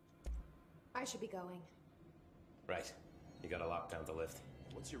 I should be going. Right. You got a lockdown to lift.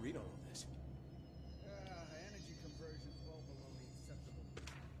 What's your read on all this? Energy conversion's well below the acceptable range.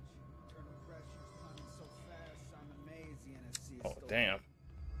 Internal pressure's climbing so fast, I'm amazed the NSC is Oh, still damn.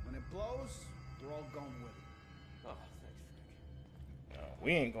 When it blows, we're all going with it. Oh, thanks, Frank. No,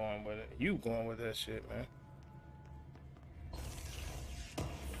 we ain't going with it. You going with that shit, man.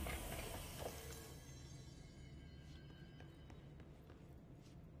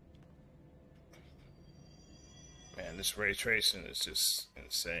 Man, this ray tracing is just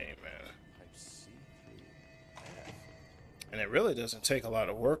insane, man. And it really doesn't take a lot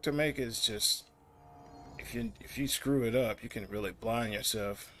of work to make it. It's just if you screw it up, you can really blind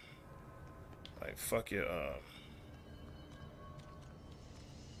yourself. Like fuck your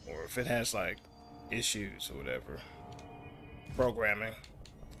or if it has like issues or whatever. Programming.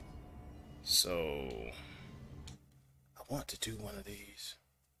 So I want to do one of these.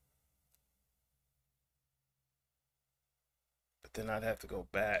 But then I'd have to go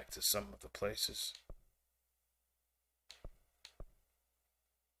back to some of the places.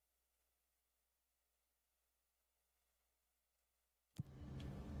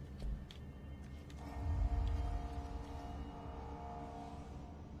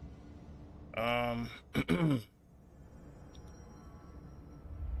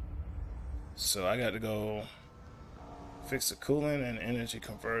 So I got to go fix the coolant and energy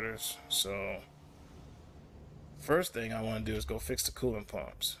converters. So first thing I want to do is go fix the coolant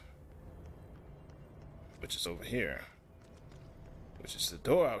pumps, which is over here, which is the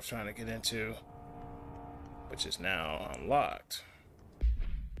door I was trying to get into, which is now unlocked,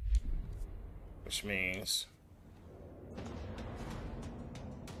 which means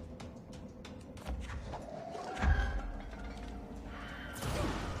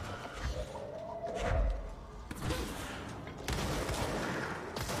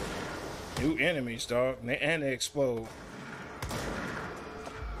new enemies, dog, and they explode.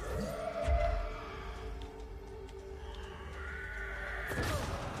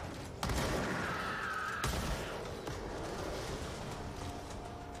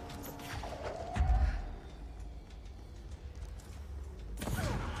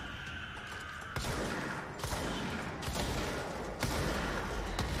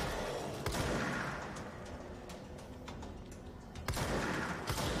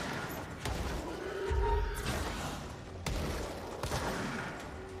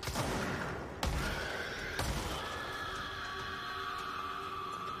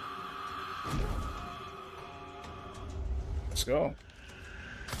 Let's go.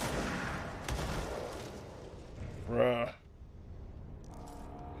 Bruh.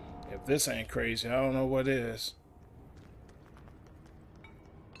 If this ain't crazy, I don't know what is.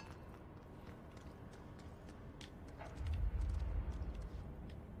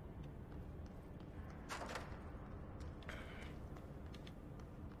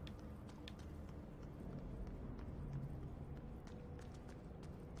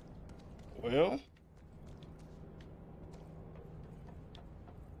 Well,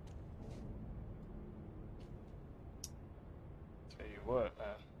 tell you what, man.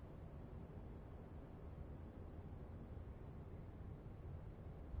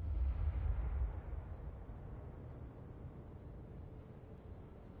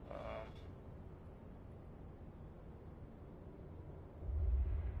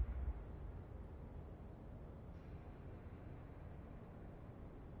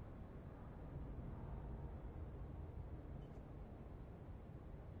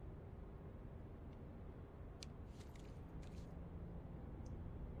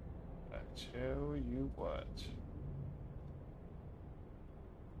 Tell you what.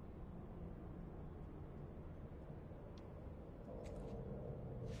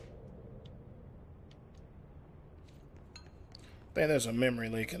 I think there's a memory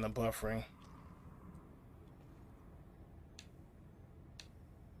leak in the buffering.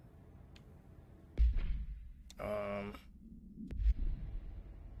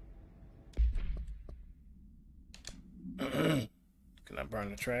 Can I burn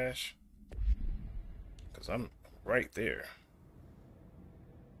the trash? Because I'm right there.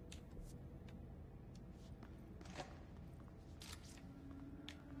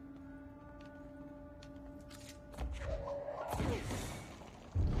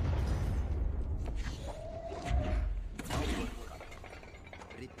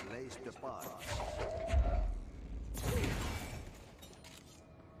 Replace the parts.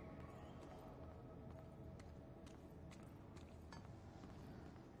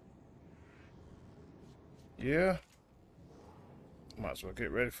 Yeah. Might as well get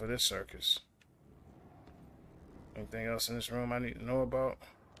ready for this circus. Anything else in this room I need to know about?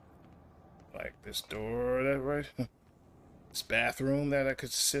 Like this door, that right? This bathroom that I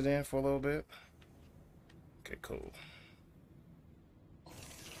could sit in for a little bit. Okay, cool.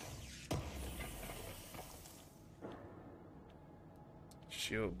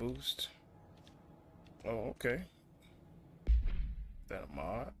 Shield boost. Oh, okay. That a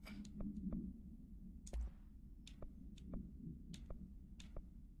mod?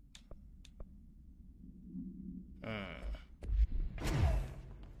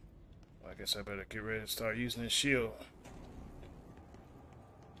 I guess I better get ready to start using this shield.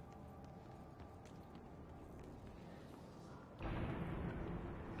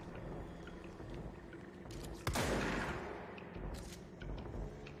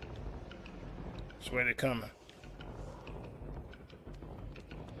 Which way they coming?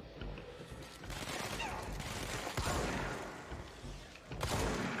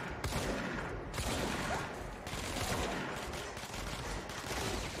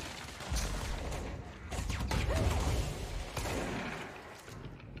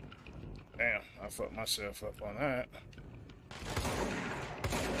 Damn, I fucked myself up on that.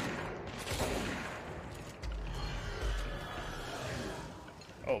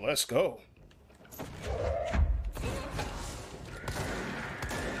 Oh, let's go.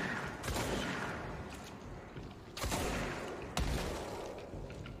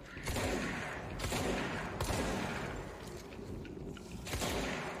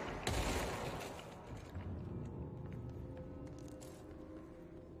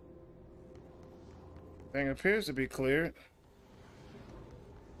 Thing appears to be cleared.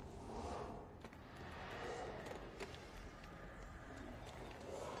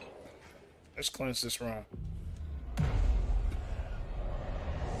 Let's cleanse this room.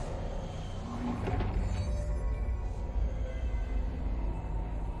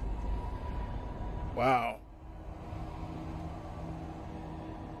 Wow.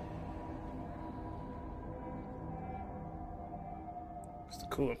 It's the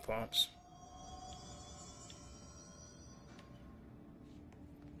coolant pumps.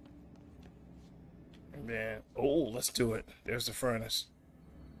 And then, oh, let's do it. There's the furnace.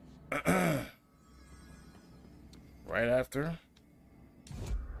 Right after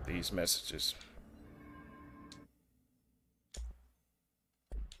these messages.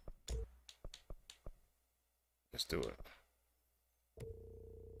 Let's do it.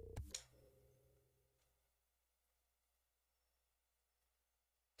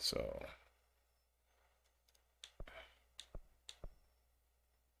 So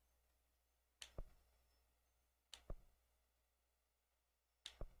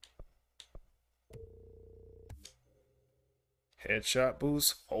headshot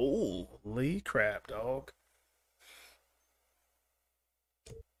boost. Holy crap, dog.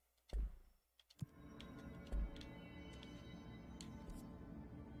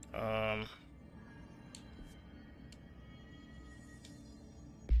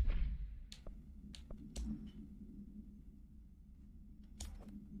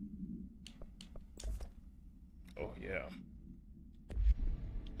 Oh yeah.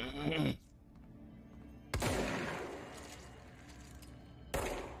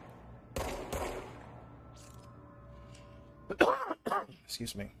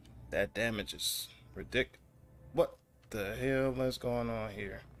 Excuse me. That damage is ridiculous. What the hell is going on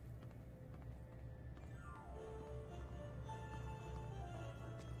here?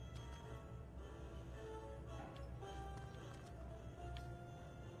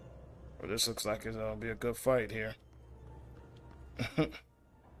 Well, this looks like it'll be a good fight here.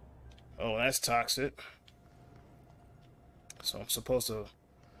 Oh, that's toxic. So I'm supposed to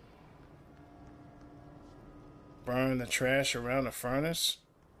burn the trash around the furnace?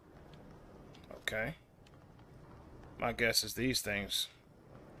 Okay. My guess is these things.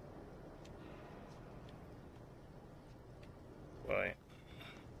 Wait.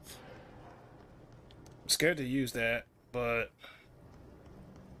 I'm scared to use that, but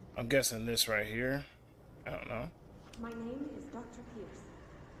I'm guessing this right here. I don't know. My name is Dr. Pierce,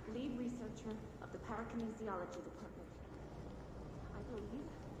 lead researcher of the Parakinesiology Department. I believe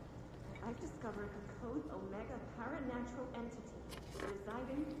that I've discovered a Code Omega paranatural entity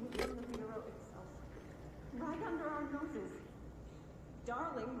residing within the Bureau itself. Right under our noses.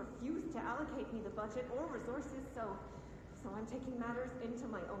 Darling refused to allocate me the budget or resources, so I'm taking matters into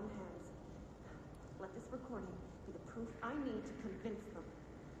my own hands. Let this recording be the proof I need to convince them.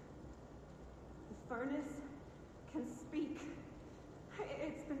 The furnace can speak.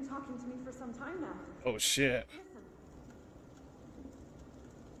 It's been talking to me for some time now. Oh shit. Listen.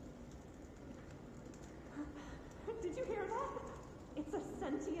 Did you hear that? It's a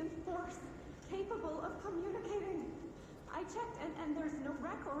sentient force capable of communicating. I checked and there's no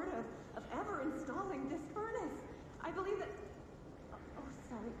record of ever installing this furnace. I believe that... Oh,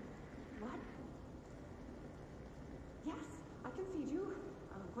 sorry. What? Yes, I can feed you.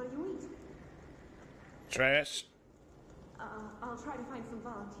 What do you eat? Trash. I'll try to find some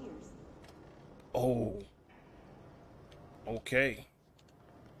volunteers. Oh. Okay.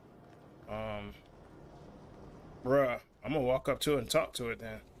 Bruh, I'm gonna walk up to it and talk to it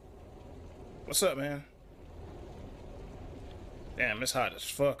then. What's up, man? Damn, it's hot as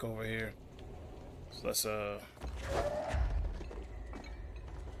fuck over here. So let's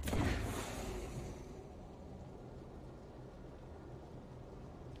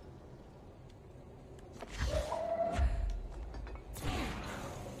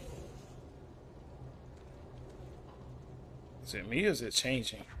is it me or is it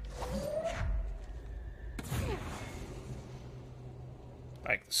changing?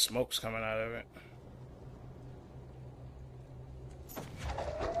 Like the smoke's coming out of it.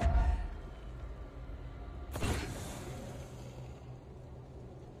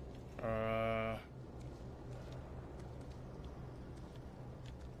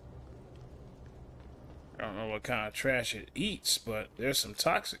 I don't know what kind of trash it eats, but there's some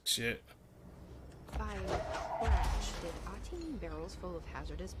toxic shit. By trash, did Ati mean barrels full of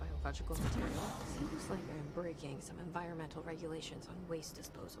hazardous biological material? Seems like I'm breaking some environmental regulations on waste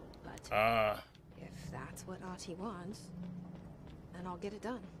disposal, but if that's what Ati wants, then I'll get it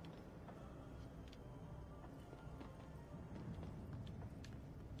done.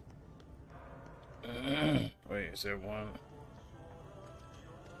 Wait, is there one?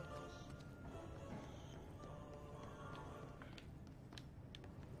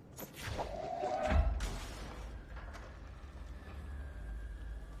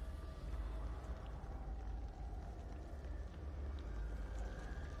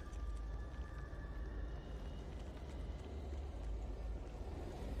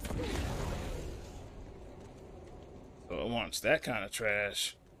 So it wants that kind of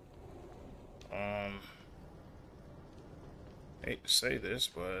trash. Hate to say this,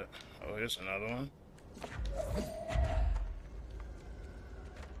 but oh, here's another one.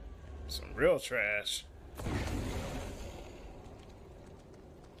 Some real trash.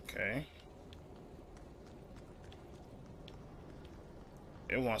 Okay.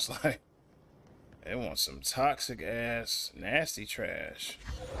 It wants some toxic ass, nasty trash.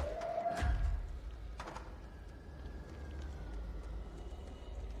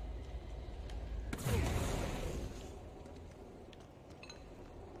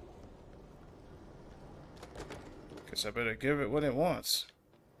 Guess I better give it what it wants.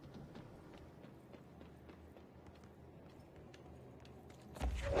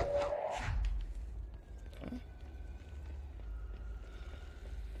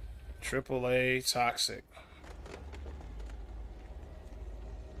 AAA toxic.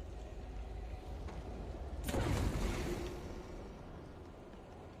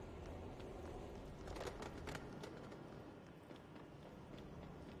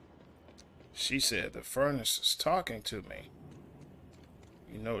 She said the furnace is talking to me.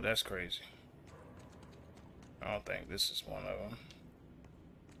 You know that's crazy. I don't think this is one of them.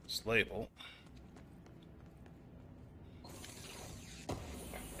 It's labeled.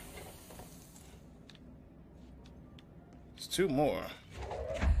 It's two more.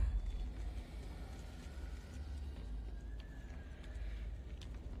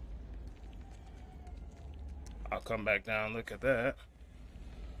 I'll come back down and look at that.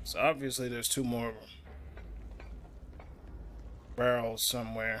 So obviously there's two more barrels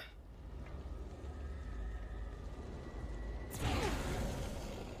somewhere.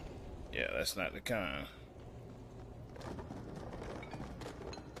 Yeah, that's not the kind.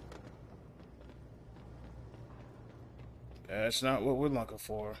 That's not what we're looking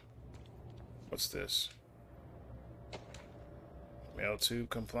for. What's this? Mail 2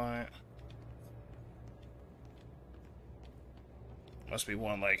 compliant. Must be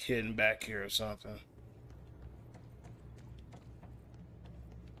one like hidden back here or something.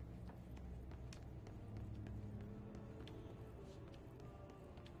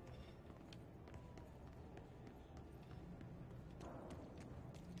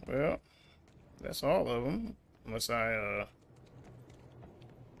 Well, that's all of them. Unless I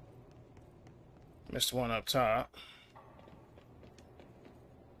missed one up top.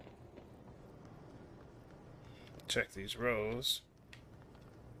 Check these rows.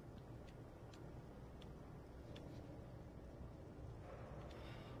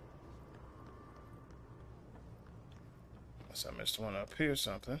 Unless I missed one up here or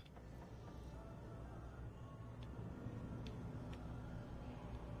something.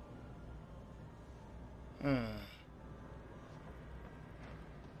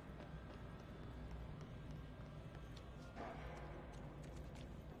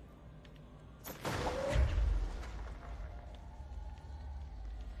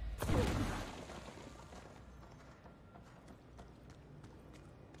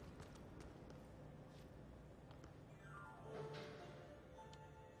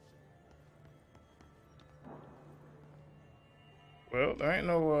 Well, there ain't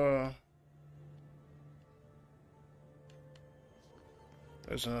no,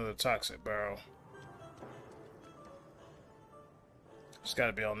 there's another toxic barrel. It's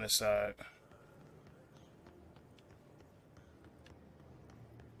gotta be on this side.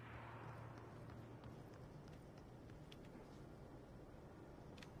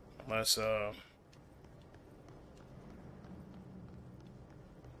 Unless,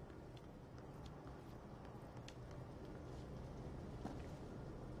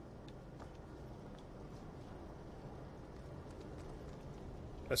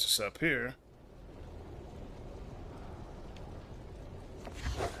 that's just up here.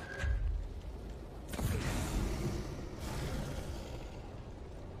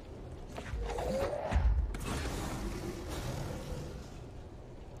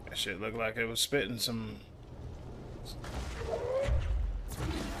 That shit looked like it was spitting some.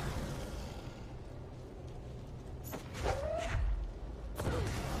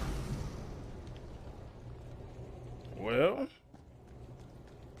 Well.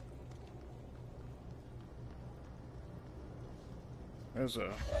 There's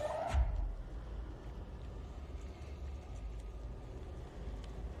a...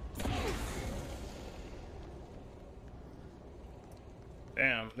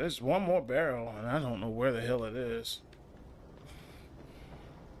 Damn, there's one more barrel, and I don't know where the hell it is.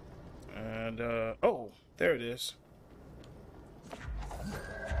 And, oh, there it is.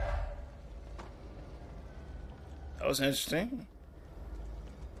 That was interesting.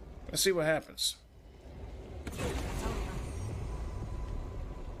 Let's see what happens.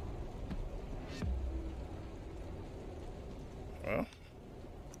 Well,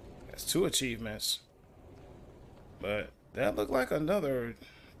 that's 2 achievements. But that looked like another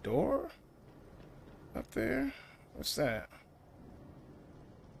door up there. What's that?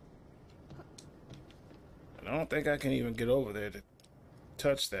 And I don't think I can even get over there to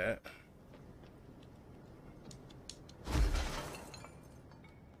touch that.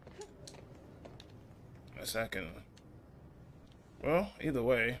 Unless I can... Well, either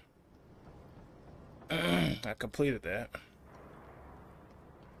way, I completed that.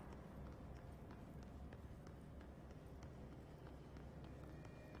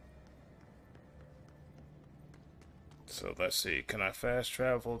 So let's see, can I fast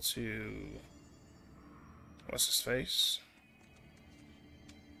travel to, what's his face?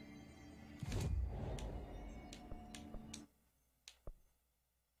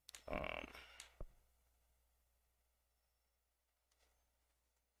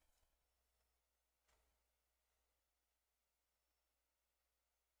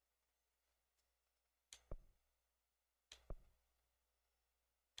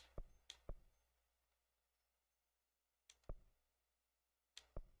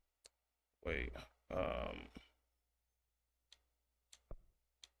 Wait,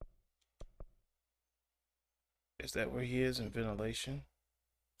 is that where he is in ventilation?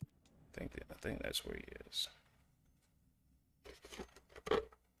 I think that's where he is.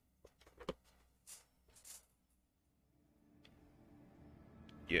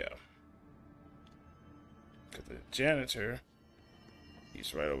 Yeah. Cause the janitor,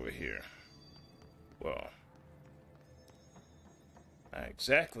 he's right over here. Well, not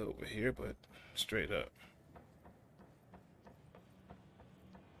exactly over here, but straight up.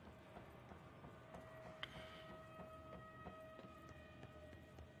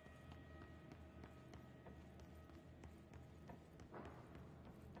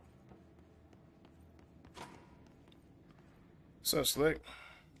 What's up, Slick?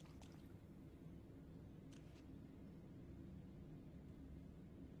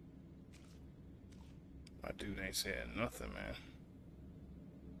 My dude ain't saying nothing, man.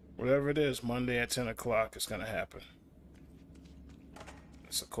 Whatever it is, Monday at 10 o'clock, it's gonna happen.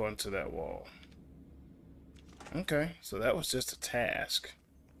 It's according to that wall. Okay, so that was just a task.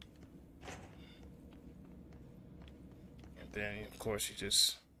 And then, of course, you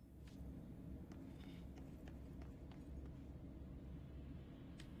just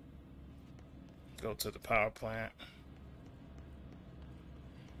go to the power plant.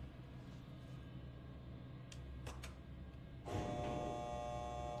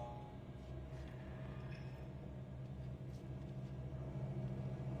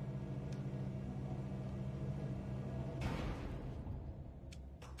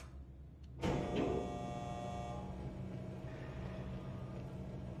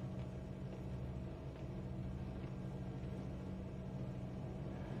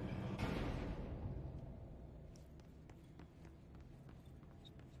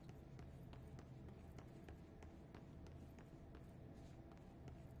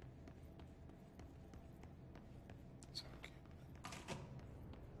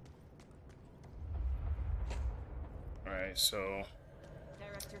 Alright, so...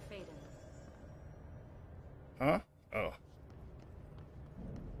 Director Faden. Huh? Oh.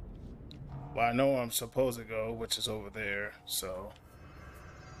 Well, I know where I'm supposed to go, which is over there, so...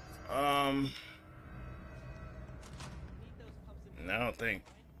 I don't think...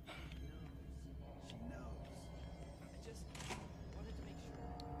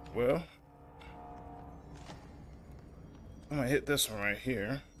 Well... I'm gonna hit this one right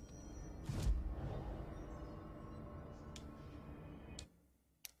here.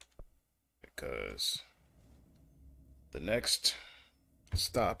 Because the next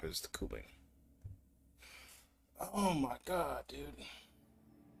stop is the cooling. Oh my god, dude.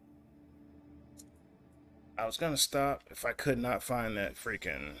 I was gonna stop if I could not find that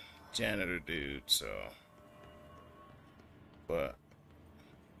freaking janitor dude, so... But...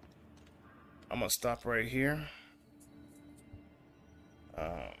 I'm gonna stop right here.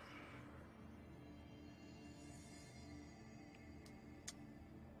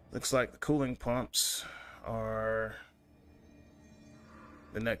 Looks like the cooling pumps are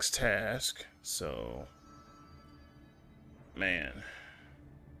the next task, so man,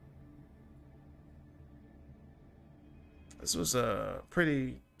 this was a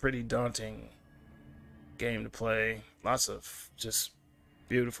pretty daunting game to play. Lots of just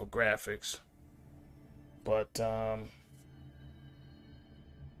beautiful graphics, but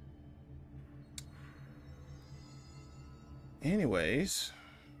anyways,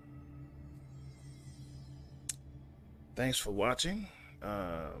 thanks for watching.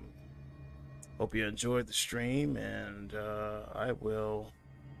 Hope you enjoyed the stream, and I will...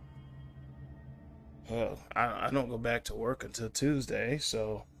 Well, I don't go back to work until Tuesday,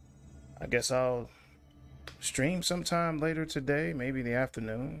 so I guess I'll stream sometime later today, maybe in the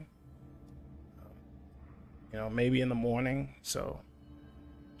afternoon. You know, maybe in the morning, so...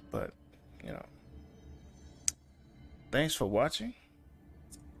 But, you know... Thanks for watching.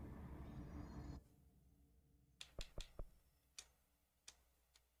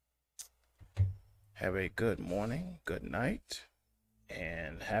 Have a good morning, good night,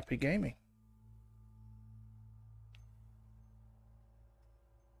 and happy gaming.